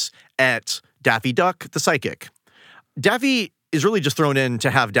arrives at Daffy Duck, the psychic. Daffy is really just thrown in to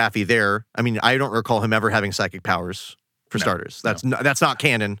have Daffy there. I mean, I don't recall him ever having psychic powers. For starters, that's not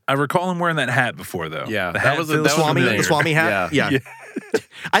canon. I recall him wearing that hat before, though. Yeah, the Swami hat. Yeah.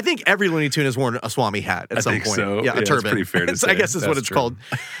 I think every Looney Tune has worn a Swami hat at some point. So. Yeah, a turban. That's pretty fair to say. I guess is what it's called.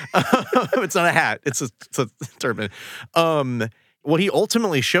 It's not a hat. It's a turban. What he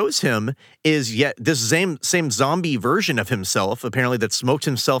ultimately shows him is yet this same zombie version of himself, apparently, that smoked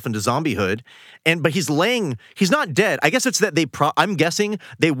himself into zombiehood. But he's not dead. I guess it's that I'm guessing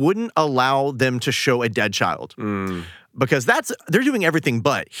they wouldn't allow them to show a dead child. Because they're doing everything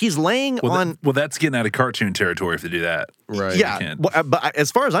but. He's laying on... that's getting out of cartoon territory if they do that. Right. Yeah, but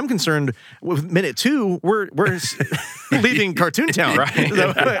as far as I'm concerned, with minute 2, we're leaving Cartoon Town. Right.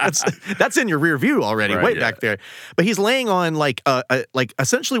 So that's in your rear view already, way back there. But he's laying on like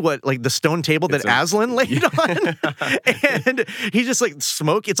essentially what the stone table that Aslan laid on, and he's just like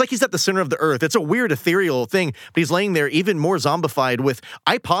smoke. It's like he's at the center of the earth. It's a weird ethereal thing, but he's laying there even more zombified.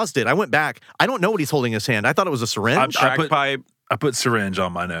 I paused it. I went back. I don't know what he's holding in his hand. I thought it was a syringe. I put syringe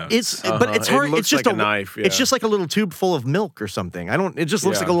on my notes. But it's hard. It looks it's just like a knife. Yeah. It's just like a little tube full of milk or something. It just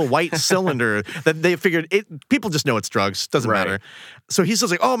looks like a little white cylinder that they figured people just know it's drugs. Doesn't matter. So he's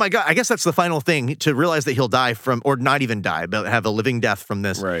just like, oh my God, I guess that's the final thing to realize that he'll die from, or not even die, but have a living death from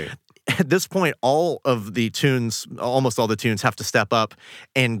this. Right. At this point, almost all the tunes have to step up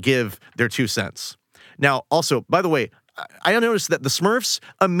and give their 2 cents. Now, also, by the way, I noticed that the Smurfs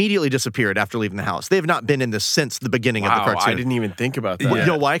immediately disappeared after leaving the house. They have not been in this since the beginning of the cartoon. I didn't even think about that. You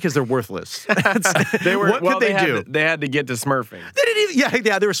know why? Because they're worthankless. What could they do? They had to get to Smurfing. They didn't even.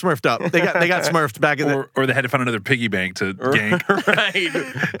 Yeah, they were Smurfed up. They got Smurfed back in or they had to find another piggy bank to gank. Right.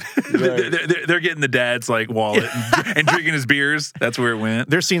 They're getting the dad's wallet and drinking his beers. That's where it went.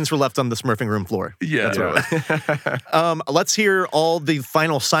 Their scenes were left on the Smurfing room floor. Yeah, that's what it was. Let's hear all the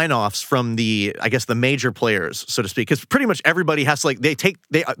final sign-offs from the major players, so to speak, because pretty much everybody has to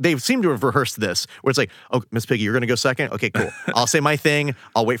they seem to have rehearsed this, where it's like, oh, Miss Piggy, you're going to go second? Okay, cool. I'll say my thing.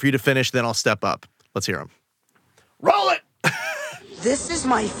 I'll wait for you to finish, then I'll step up. Let's hear them. Roll it! This is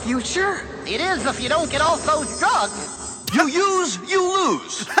my future? It is if you don't get off those drugs. You use, you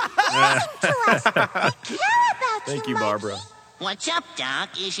lose. Thank you, Barbara. What's up,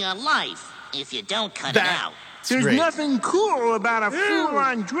 Doc, is your life if you don't cut it out. There's nothing cool about a fool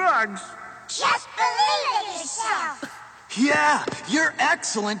on drugs. Just believe in yourself. Yeah, you're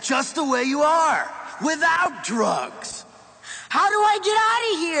excellent just the way you are, without drugs. How do I get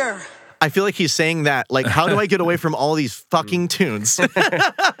out of here? I feel like he's saying that, how do I get away from all these fucking tunes? How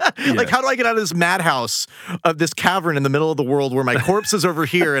do I get out of this madhouse of this cavern in the middle of the world where my corpse is over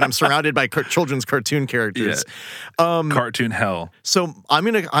here and I'm surrounded by children's cartoon characters? Yeah. Cartoon hell. So I'm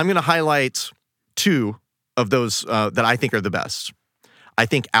gonna highlight 2 of those that I think are the best. I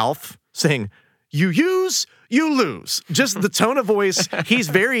think Alf saying, "You use, you lose." Just the tone of voice. He's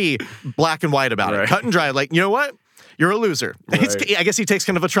very black and white about it, cut and dry. You know what? You're a loser. Right. I guess he takes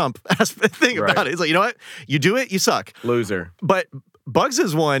kind of a Trump thing about it. He's like, you know what? You do it, you suck. Loser. But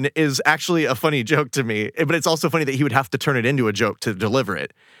Bugs's one is actually a funny joke to me, but it's also funny that he would have to turn it into a joke to deliver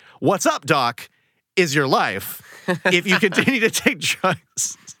it. What's up, Doc, is your life if you continue to take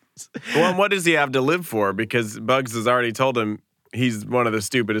drugs. Well, and what does he have to live for? Because Bugs has already told him he's one of the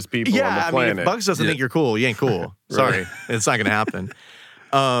stupidest people on the planet. I mean, if Bugs doesn't think you're cool, you ain't cool. Sorry. It's not going to happen.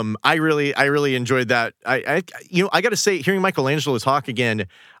 I really enjoyed that. I got to say, hearing Michelangelo talk again,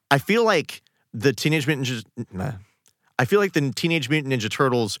 I feel like the Teenage Mutant Ninja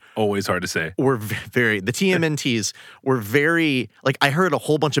Turtles, always hard to say, were the TMNTs were very, I heard a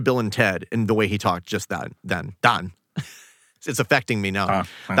whole bunch of Bill and Ted in the way he talked just then. Don. It's affecting me now.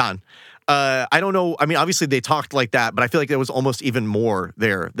 Don. I don't know. I mean, obviously they talked like that, but I feel like there was almost even more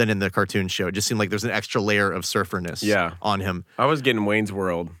there than in the cartoon show. It just seemed like there's an extra layer of surferness on him. I was getting Wayne's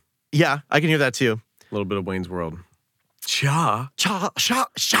World. Yeah, I can hear that too. A little bit of Wayne's World. Cha.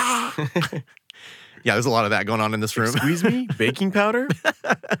 Yeah, there's a lot of that going on in this room. Excuse me? Baking powder?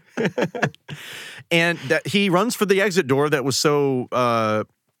 And that he runs for the exit door that was so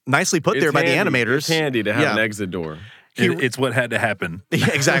nicely put there by the animators. It's handy to have an exit door. It's what had to happen.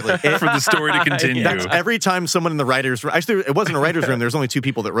 Yeah, exactly. For the story to continue. Every time someone in the writer's room, actually, it wasn't a writer's room. There's only 2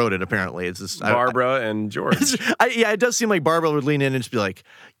 people that wrote it, apparently. It's just Barbara and George. It does seem like Barbara would lean in and just be like,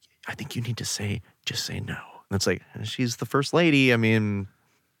 I think you need to just say no. And it's like, she's the first lady. I mean,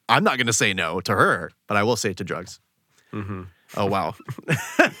 I'm not going to say no to her, but I will say it to drugs. Mm-hmm. Oh, wow.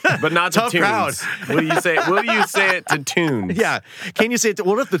 But not to tunes. Crowd. Will you say it to tunes? Yeah. Can you say it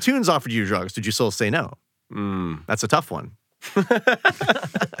to, if the tunes offered you drugs, did you still say no? That's a tough one.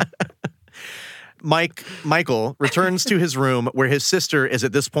 Michael returns to his room where his sister is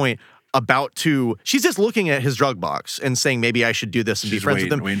at this point she's just looking at his drug box and saying, maybe I should do this and be friends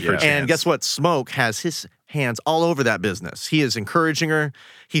with him. And guess what? Smoke has his hands all over that business. He is encouraging her.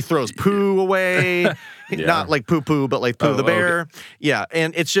 He throws poo away. Not like poo-poo, but like Pooh the bear. Okay. Yeah,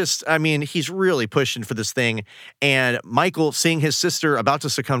 and it's just, I mean, he's really pushing for this thing. And Michael, seeing his sister about to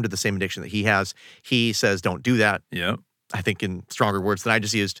succumb to the same addiction that he has, he says, don't do that. Yep. I think in stronger words than I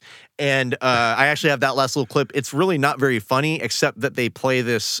just used. And I actually have that last little clip. It's really not very funny, except that they play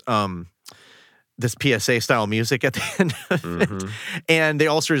this this PSA style music at the end of it. And they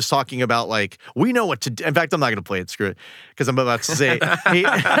also are just talking about like, we know what to do. In fact, I'm not going to play it. Screw it. Because I'm about to say,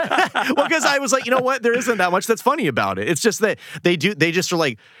 well, because I was like, you know what? There isn't that much that's funny about it. It's just that they just are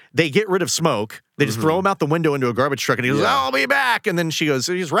like, they get rid of Smoke. They just throw him out the window into a garbage truck and he goes, I'll be back. And then she goes,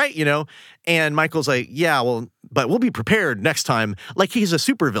 he's right, you know? And Michael's like, yeah, well, but we'll be prepared next time. Like he's a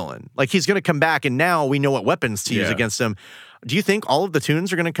supervillain. Like he's going to come back and now we know what weapons to use against him. Do you think all of the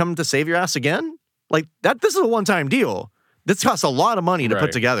tunes are going to come to save your ass again? Like this is a one-time deal. This costs a lot of money to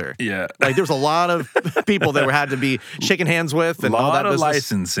put together. Yeah. Like there's a lot of people that had to be shaking hands with and all that business. A lot of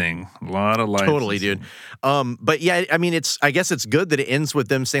licensing. Totally, dude. But yeah, I mean, I guess it's good that it ends with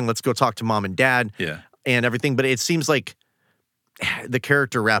them saying, let's go talk to mom and dad and everything. But it seems like the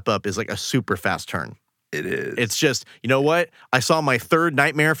character wrap up is like a super fast turn. It is. It's just, you know what? I saw my third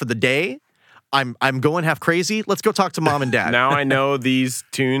nightmare for the day. I'm going half crazy. Let's go talk to mom and dad. Now I know these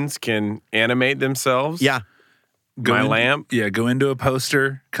tunes can animate themselves. Yeah. Lamp. Yeah, go into a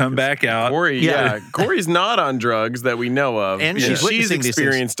poster, come back out. Corey, Corey's not on drugs that we know of. And she's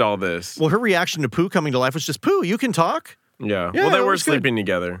experienced all this. Well, her reaction to Pooh coming to life was just, Pooh, you can talk? Yeah. Well, they were sleeping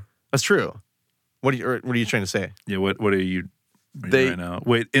together. That's true. What are you trying to say? Yeah, what are you right now?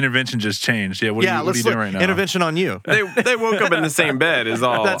 Wait, intervention just changed. Yeah, what are you doing right now? Intervention on you. They woke up in the same bed is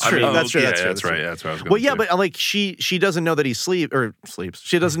all. That's true. That's true. That's right. That's what I was going to say. Well, yeah, but like she doesn't know that he sleeps.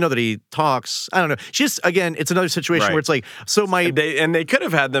 She doesn't know that he talks. I don't know. She's again, it's another situation where it's like, so they could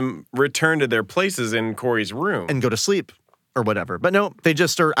have had them return to their places in Corey's room and go to sleep or whatever. But no, they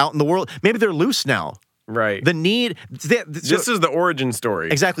just are out in the world. Maybe they're loose now. Right. The need. This is the origin story.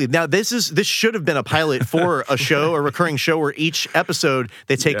 Exactly. Now, this should have been a pilot for a show, a recurring show where each episode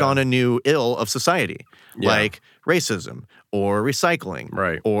they take on a new ill of society, like racism or recycling.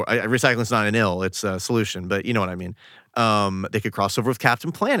 Right. Or recycling's not an ill; it's a solution. But you know what I mean. They could cross over with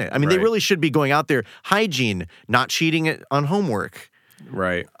Captain Planet. I mean, they really should be going out there. Hygiene, not cheating on homework.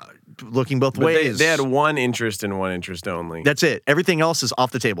 Right. Looking both ways. They had one interest and one interest only. That's it. Everything else is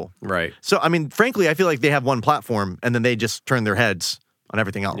off the table. Right. So, I mean, frankly, I feel like they have one platform and then they just turn their heads on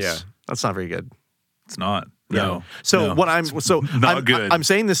everything else. Yeah. That's not very good. It's not. No. So I'm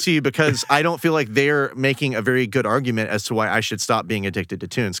saying this to you because I don't feel like they're making a very good argument as to why I should stop being addicted to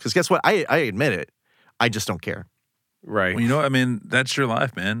tunes. Because guess what? I admit it. I just don't care. Right. Well, you know, I mean, that's your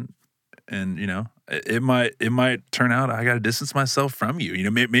life, man. And, you know, it might turn out I got to distance myself from you. You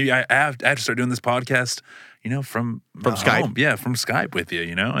know, maybe I have to start doing this podcast, you know, from Skype. Home. Yeah, from Skype with you,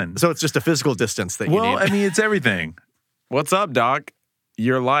 you know. And so it's just a physical distance that you need. Well, I mean, it's everything. What's up, Doc?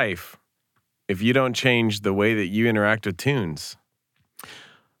 Your life, if you don't change the way that you interact with tunes.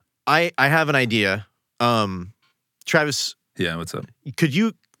 I have an idea. Travis. Yeah, what's up? Could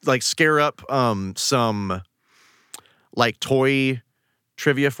you, like, scare up some, like, toy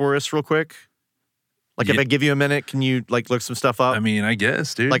trivia for us real quick? Like, if I give you a minute, can you, like, look some stuff up? I mean, I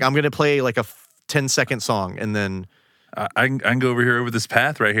guess, dude. Like, I'm going to play, like, a 10-second song, and then... I can go over this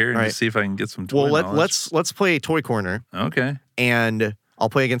path right here and just see if I can get some toy knowledge. Let's play Toy Corner. Okay. And I'll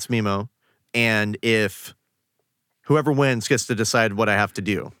play against Mimo. And if whoever wins gets to decide what I have to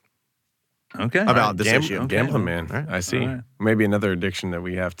do. Okay. About this issue. Okay. Gambling, man. Right. I see. Right. Maybe another addiction that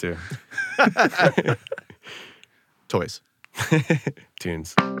we have to... Toys.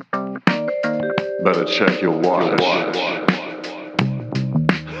 Tunes. Better check your watch.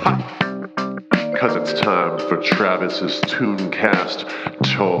 Because it's time for Travis's Tooncast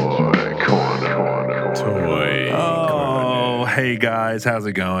Toy Corner. Oh, hey guys, how's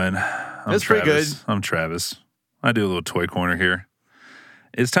it going? It's pretty good. I'm Travis. I do a little toy corner here.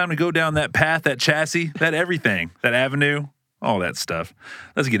 It's time to go down that path, that chassis, that everything, that avenue, all that stuff.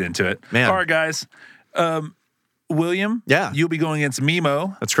 Let's get into it. Man. All right, guys. William, you'll be going against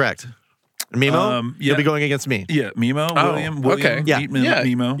Mimo. That's correct. Mimo, you'll be going against me. Yeah, Mimo, William, okay.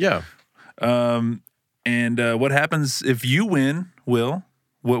 Mimo. Yeah. And what happens if you win, Will?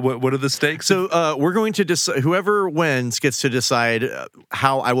 What are the stakes? So we're going to decide. Whoever wins gets to decide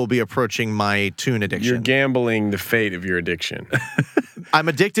how I will be approaching my tune addiction. You're gambling the fate of your addiction. I'm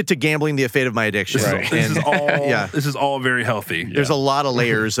addicted to gambling the fate of my addiction. This is all very healthy. There's a lot of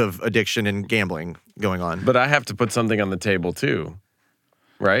layers of addiction and gambling going on. But I have to put something on the table too,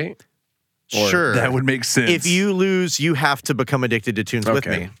 right? Sure. That would make sense. If you lose, you have to become addicted to tunes with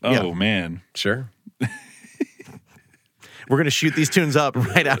me. Oh, man. Sure. We're going to shoot these tunes up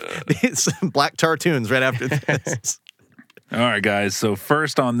right after these Black Tar tunes right after this. All right, guys. So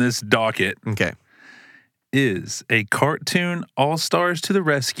first on this docket is a Cartoon All-Stars to the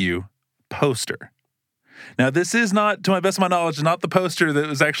Rescue poster. Now, this is not, to my best of my knowledge, not the poster that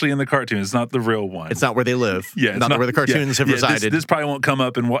was actually in the cartoon. It's not the real one. It's not where they live. Yeah, not where the cartoons have resided. This probably won't come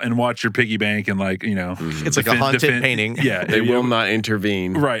up and watch your piggy bank and It's like a haunted painting. Yeah, They will not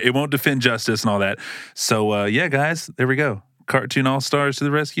intervene. Right. It won't defend justice and all that. So, guys, there we go. Cartoon All-Stars to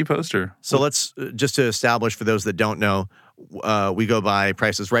the Rescue poster. So let's, just to establish for those that don't know, we go by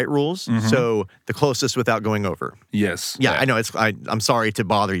Price is Right rules. Mm-hmm. So the closest without going over. Yes. Yeah, I know. I'm sorry to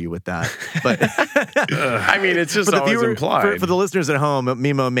bother you with that. But I mean, it's just always implied. For the listeners at home,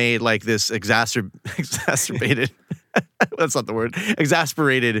 Mimo made like this exacerbated, that's not the word,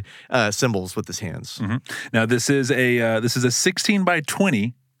 exasperated symbols with his hands. Mm-hmm. Now, this is a 16 by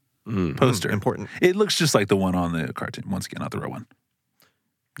 20 poster. Important. It looks just like the one on the cartoon. Once again, not the real one.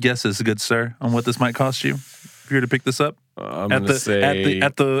 Guesses, good sir, on what this might cost you if you were to pick this up I'm gonna say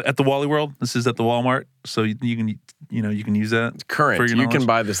at the Wally World. This is at the Walmart, so you can use that. It's current. For your You knowledge. can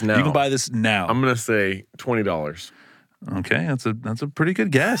buy this now. You can buy this now. I'm gonna say $20. Okay, that's a pretty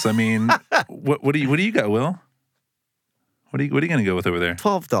good guess. I mean, what do you got, Will? What are you gonna go with over there?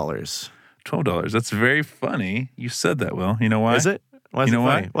 $12. $12. That's very funny. You said that, Will. You know why? Is it? Why is you it know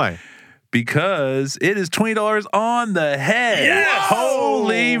funny? Why? Because it is $20 on the head. Yes!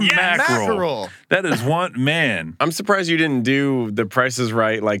 Holy mackerel. Mackerel. That is one, man. I'm surprised you didn't do the prices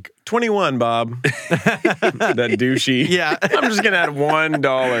right, like 21, Bob. That douchey. Yeah. I'm just gonna add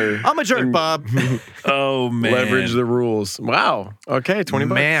 $1. I'm a jerk, Bob. Oh, man. Leverage the rules. Wow. Okay, $20.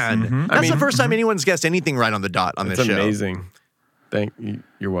 Man. Mm-hmm. That's the first time anyone's guessed anything right on the dot on That's this show. amazing. Thank you.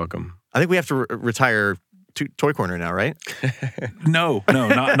 You're welcome. I think we have to retire Toy Corner now, right? No,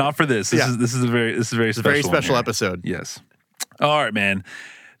 not for this. This is a very special. Very one special here. episode. Yes. All right, man.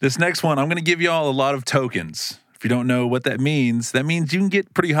 This next one, I'm going to give y'all a lot of tokens. If you don't know what that means you can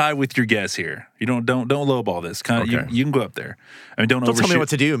get pretty high with your guess here. You don't lowball this. You can go up there. I mean, don't overshoot. Tell me what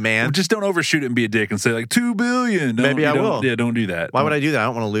to do, man. Just don't overshoot it and be a dick and say like $2 billion. Maybe I will. Yeah, don't do that. Why would I do that? I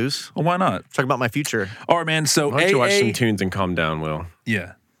don't want to lose. Well, why not? Talk about my future. All right, man. So Why don't you watch some tunes and calm down, Will?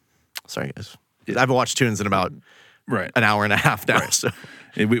 Yeah. Sorry, guys. I haven't watched tunes in about an hour and a half now. Right. So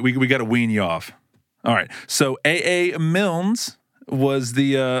we got to wean you off. All right. So A.A. Milne was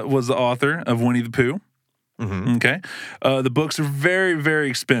the author of Winnie the Pooh. Mm-hmm. Okay. The books are very, very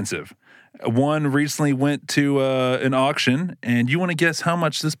expensive. One recently went to an auction, and you want to guess how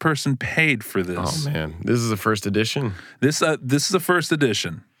much this person paid for this? Oh man, this is the first edition. This is the first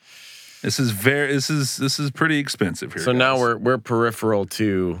edition. This is pretty expensive here. So guys. now we're peripheral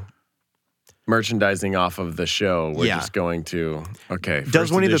to merchandising off of the show. We're just going to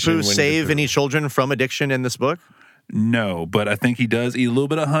Does Winnie the Pooh save any children from addiction in this book? No, but I think he does eat a little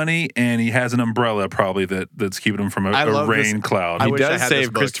bit of honey, and he has an umbrella probably that's keeping him from a rain cloud. He does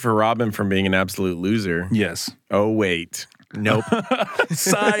save Christopher Robin from being an absolute loser. Yes. Oh wait. Nope.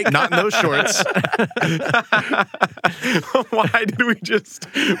 Psych. Not in those shorts. Why did we just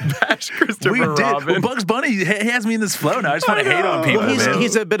bash Christopher Robin? Well, Bugs Bunny he has me in this flow now. I just want to hate on people. Well,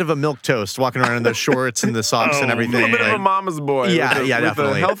 he's a bit of a milquetoast, walking around in those shorts and the socks and everything. A little bit of a mama's boy. Yeah, with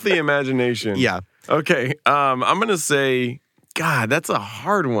definitely. a healthy imagination. Yeah. Okay. I'm gonna say, God, that's a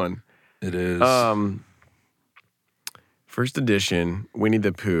hard one. It is. First edition, Winnie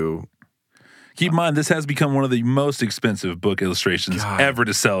the Pooh. Keep in mind, this has become one of the most expensive book illustrations ever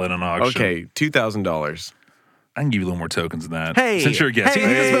to sell in an auction. Okay, $2,000. I can give you a little more tokens than that. Hey, since you're a guest, hey,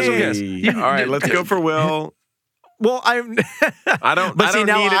 he's a special guest. All right, let's go for Will. Well, I don't see, need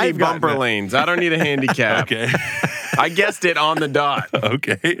now any I've gotten bumper it. lanes. I don't need a handicap. Okay. I guessed it on the dot.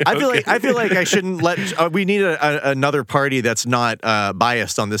 Okay. I feel like I shouldn't let. We need another party that's not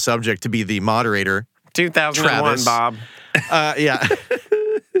biased on this subject to be the moderator. 2001, Travis. Bob. Yeah.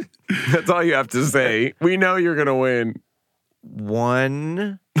 That's all you have to say. We know you're gonna win.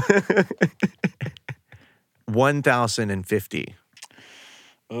 1,050.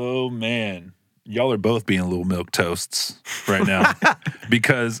 Oh man. Y'all are both being little milk toasts right now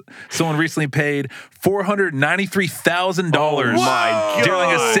because someone recently paid $493,000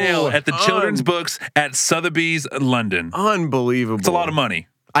 during a sale at the children's books at Sotheby's, London. Unbelievable. It's a lot of money.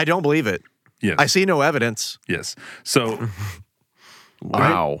 I don't believe it. Yes. I see no evidence. Yes. So,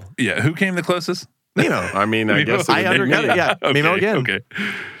 wow. Yeah. Who came the closest? Mimo. I mean, I guess I undercut it. Yeah. Okay, Mimo again. Okay.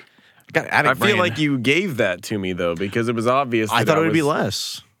 I feel like you gave that to me though because it was obvious. I thought it would be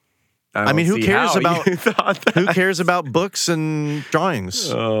less. I mean, who don't see cares how about you thought that. who cares about books and drawings?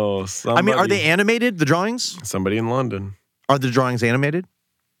 Oh, I mean, are they animated? The drawings? Somebody in London. Are the drawings animated?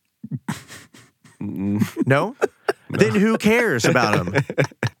 No. then who cares about them?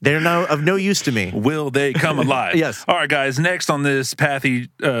 They're of no use to me. Will they come alive? Yes. All right, guys. Next on this Pathy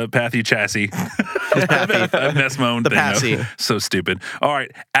chassis. I messed my own The thing up. Patsy. So stupid. All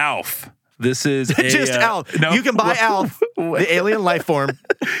right, Alf. This is Just Alf. No, you can buy Alf, the alien life form.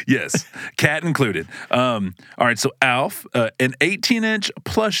 Yes, cat included. All right, so Alf, an 18-inch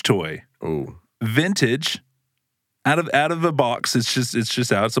plush toy. Ooh. Vintage. Out of the box, it's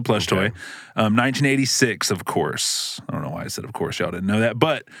just out. It's a plush toy, 1986, of course. I don't know why I said, of course, y'all didn't know that,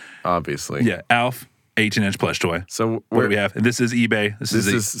 but obviously, yeah. Alf, 18-inch plush toy. So what do we have? And this is eBay. This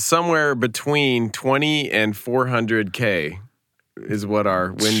is somewhere between 20 and 400K is what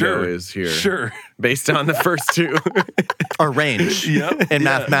our window is here. Sure, based on the first two, our range. Yep. In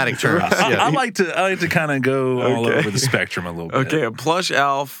mathematic terms. I like to kind of go all over the spectrum a little bit. Okay, a plush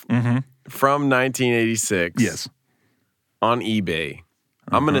Alf from 1986. Yes. On eBay.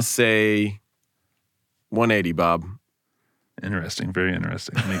 I'm going to say 180, Bob. Interesting. Very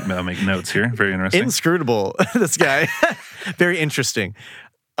interesting. I'll make notes here. Very interesting. Inscrutable, this guy. Very interesting.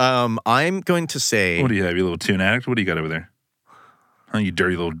 I'm going to say... What do you have, you little tune addict? What do you got over there? Oh, you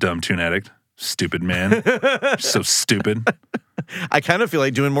dirty little dumb tune addict. Stupid man. So stupid. I kind of feel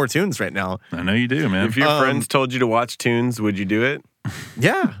like doing more tunes right now. I know you do, man. If your friends told you to watch tunes, would you do it?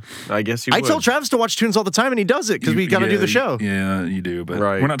 Yeah. I guess you would. I tell Travis to watch tunes all the time, and he does it because we got to do the show. Yeah, you do, but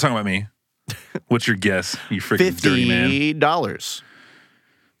we're not talking about me. What's your guess, you freaking dirty man? $50.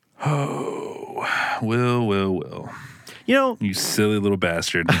 Oh, Will. You know, you silly little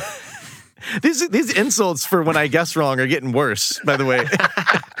bastard. These insults for when I guess wrong are getting worse, by the way.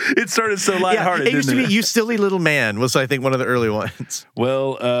 It started so lighthearted. It used to be "you silly little man" was, I think, one of the early ones.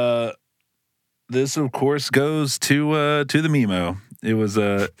 Well, this of course goes to the Mimo.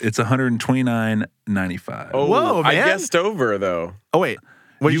 It's $129.95. Oh, whoa, man! I guessed over though. Oh wait,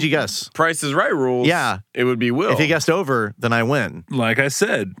 what did you guess? Price is Right rules. Yeah, it would be Will. If you guessed over, then I win. Like I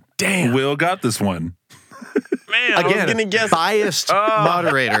said, damn, Will got this one. Man, again, I was gonna guess biased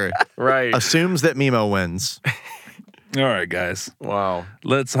moderator. Right, assumes that Mimo wins. All right, guys. Wow.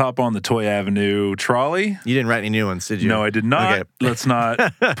 Let's hop on the Toy Avenue trolley. You didn't write any new ones, did you? No, I did not. Okay. Let's not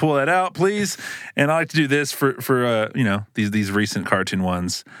pull that out, please. And I like to do this for these recent cartoon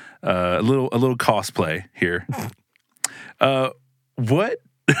ones. A little cosplay here. What?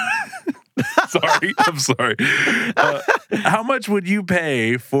 I'm sorry. How much would you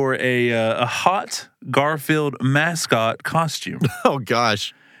pay for a hot Garfield mascot costume? Oh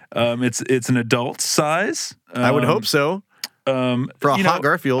gosh. It's an adult size. I would hope so. For a hot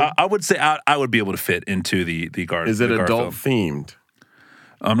Garfield, I would say I would be able to fit into the Garfield. Is it adult themed?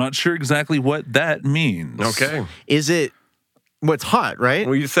 I'm not sure exactly what that means. Okay. Is it? What's hot, right?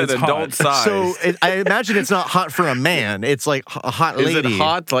 Well, you said It's adult size. So I imagine it's not hot for a man. It's like a hot lady. Is it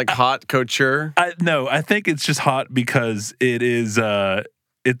hot, like hot couture? No, I think it's just hot because it is.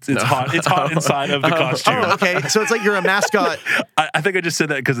 It's hot. It's hot inside of the costume. Oh, okay. So it's like you're a mascot. I think I just said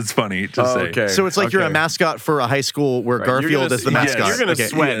that because it's funny to say. Okay. So it's like you're a mascot for a high school where Garfield is the mascot. Yes, you're going to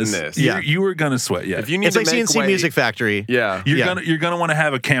sweat in this. Yeah, you were going to sweat. Yeah, if you need it's to like make CNC weight, Music Factory. Yeah, you're gonna want to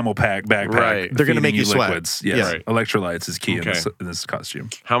have a Camel Pack backpack. Right. They're gonna make you sweat. Liquids. Yes. Yeah. Right. Electrolytes is key in this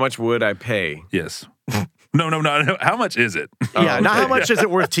costume. How much would I pay? Yes. No. How much is it? Yeah, not how much is it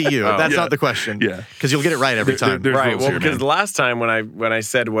worth to you. That's not the question. Yeah, because you'll get it right every time. Right. Well, because the last time when I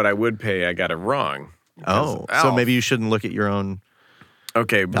said what I would pay, I got it wrong. Oh, so maybe you shouldn't look at your own.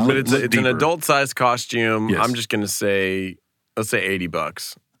 Okay, but it's an adult sized costume. Yes. I'm just gonna say, let's say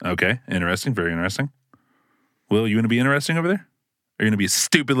 $80. Okay, interesting. Very interesting. Will, you want to be interesting over there? Or are you going to be a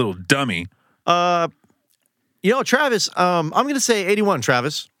stupid little dummy? Travis, I'm going to say 81,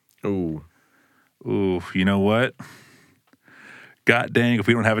 Travis. Ooh, you know what? God dang, if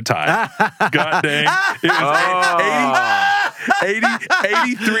we don't have a tie. God dang. It was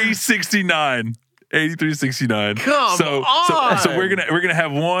 83.69. 83.69. Come on. So we're gonna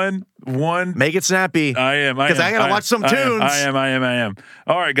have one. Make it snappy. I am. Because I gotta watch some tunes. I am.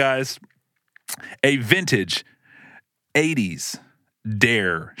 All right, guys. A vintage 80s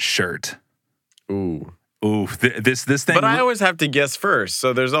Dare shirt. Ooh, this thing. But I always have to guess first,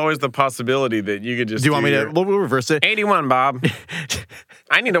 so there's always the possibility that you could just. Do you want me to? We'll reverse it. 81, Bob.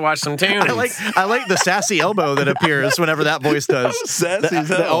 I need to watch some tunes. I like the sassy elbow that appears whenever that voice does. Sassy as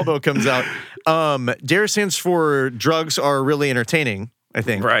hell. The elbow comes out. Dare stands for drugs are really entertaining, I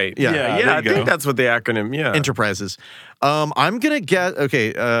think. Right. Yeah, I think that's what the acronym. Yeah. Enterprises. I'm gonna get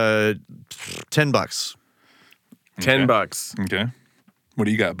 $10. $10. Okay. What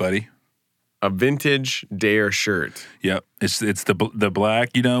do you got, buddy? A vintage Dare shirt. Yep. It's the black,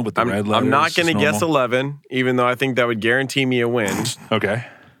 with the red letters. I'm not going to just guess normal. 11, even though I think that would guarantee me a win. Okay.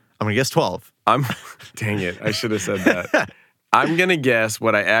 I'm gonna guess 12. Dang it, I should have said that. I'm going to guess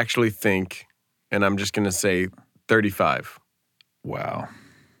what I actually think, and I'm just going to say 35. Wow.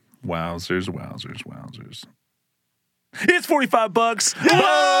 Wowzers. It's $45.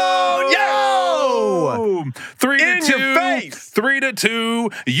 Oh, no! 3-2.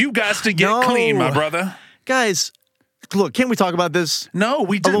 3-2. You guys to get clean, my brother. Guys, look, can't we talk about this? No,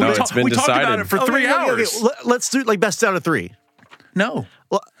 we didn't. No, it's been we talked about decided. it for 3 hours. Let's do like best out of 3. No.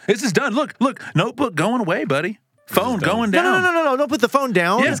 This is done. Look. Notebook going away, buddy. Phone going down. No. Don't put the phone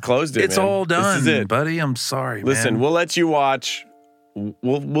down. Yeah. It's closed it, It's man. all done, This is it. buddy. I'm sorry, Listen, man. we'll let you watch.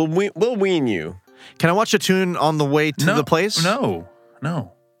 We'll wean you. Can I watch a tune on the way to the place? No.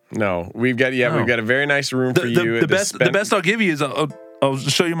 We've got a very nice room for you. The best I'll give you is I'll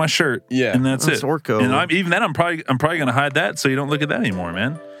show you my shirt. Yeah, and that's it. Orko. And I'm probably going to hide that so you don't look at that anymore,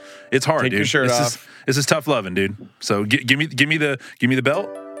 man. It's hard, Take dude. your shirt off. This is tough loving, dude. So give me the belt.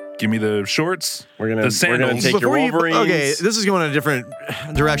 Give me the shorts. The sandals. Take your Wolverines. Okay, this is going in a different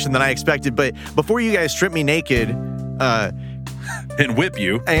direction than I expected. But before you guys strip me naked, and whip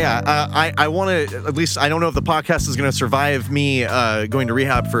you. I want to, at least, I don't know if the podcast is going to survive me going to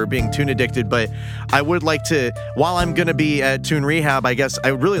rehab for being tune addicted, but I would like to, while I'm going to be at Tune Rehab, I guess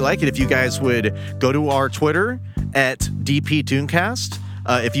I would really like it if you guys would go to our Twitter at DP Tunecast.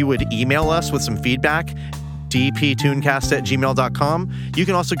 If you would email us with some feedback, dptunecast@gmail.com. You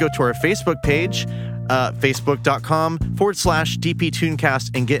can also go to our Facebook page, facebook.com/DP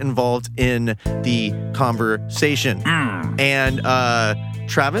Tunecast, and get involved in the conversation. And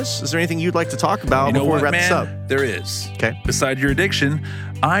Travis, is there anything you'd like to talk about before we wrap this up? There is. Okay. Beside your addiction,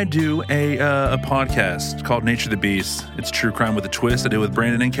 I do a podcast called Nature the Beast. It's true crime with a twist. I do it with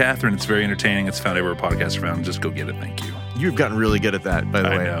Brandon and Catherine. It's very entertaining. It's found everywhere podcasts are found. Just go get it. Thank you. You've gotten really good at that, by the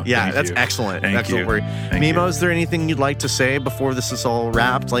way. know. Yeah, Thank that's you. excellent. Thank excellent you. work. Thank Mimo, you. is there anything you'd like to say before this is all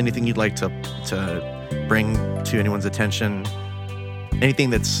wrapped? Anything you'd like to bring to anyone's attention? Anything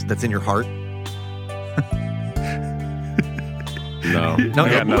that's in your heart? No, No, I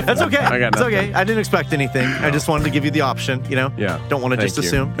got nothing. that's okay. I got It's nothing. okay. I didn't expect anything. I just wanted to give you the option. Yeah. Don't want to just Thank you.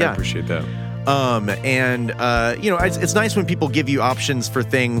 assume. I Yeah. appreciate that. It's nice when people give you options for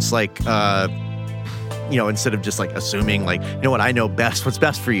things like, instead of just like assuming like, you know what, I know best, what's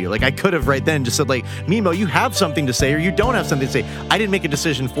best for you. Like I could have right then just said like, Mimo, you have something to say or you don't have something to say. I didn't make a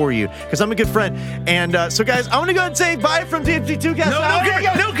decision for you because I'm a good friend. And so guys, I want to go ahead and say bye from DP2Cast.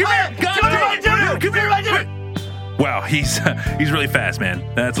 Come here. Wow, he's really fast, man.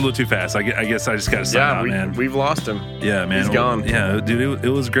 That's a little too fast. I guess I just got to sign out, man. We've lost him. Yeah, man. He's gone. Yeah, dude, it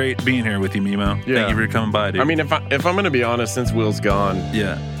was great being here with you, Mimo. Yeah. Thank you for coming by, dude. I mean, if I'm going to be honest, since Will's gone,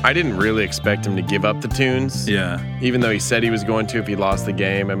 I didn't really expect him to give up the tunes. Yeah. Even though he said he was going to if he lost the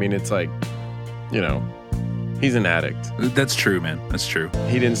game. I mean, it's like, he's an addict. That's true, man. That's true.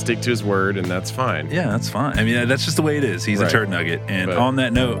 He didn't stick to his word, and that's fine. Yeah, that's fine. I mean, that's just the way it is. He's a Right. turd nugget. And But- on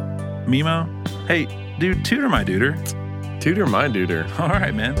that note, Mimo, hey, dude, tutor my duder. Tutor my duder. All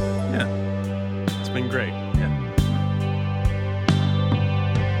right, man. Yeah. It's been great.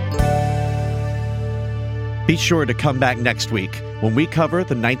 Be sure to come back next week when we cover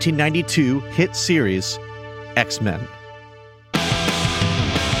the 1992 hit series X-Men.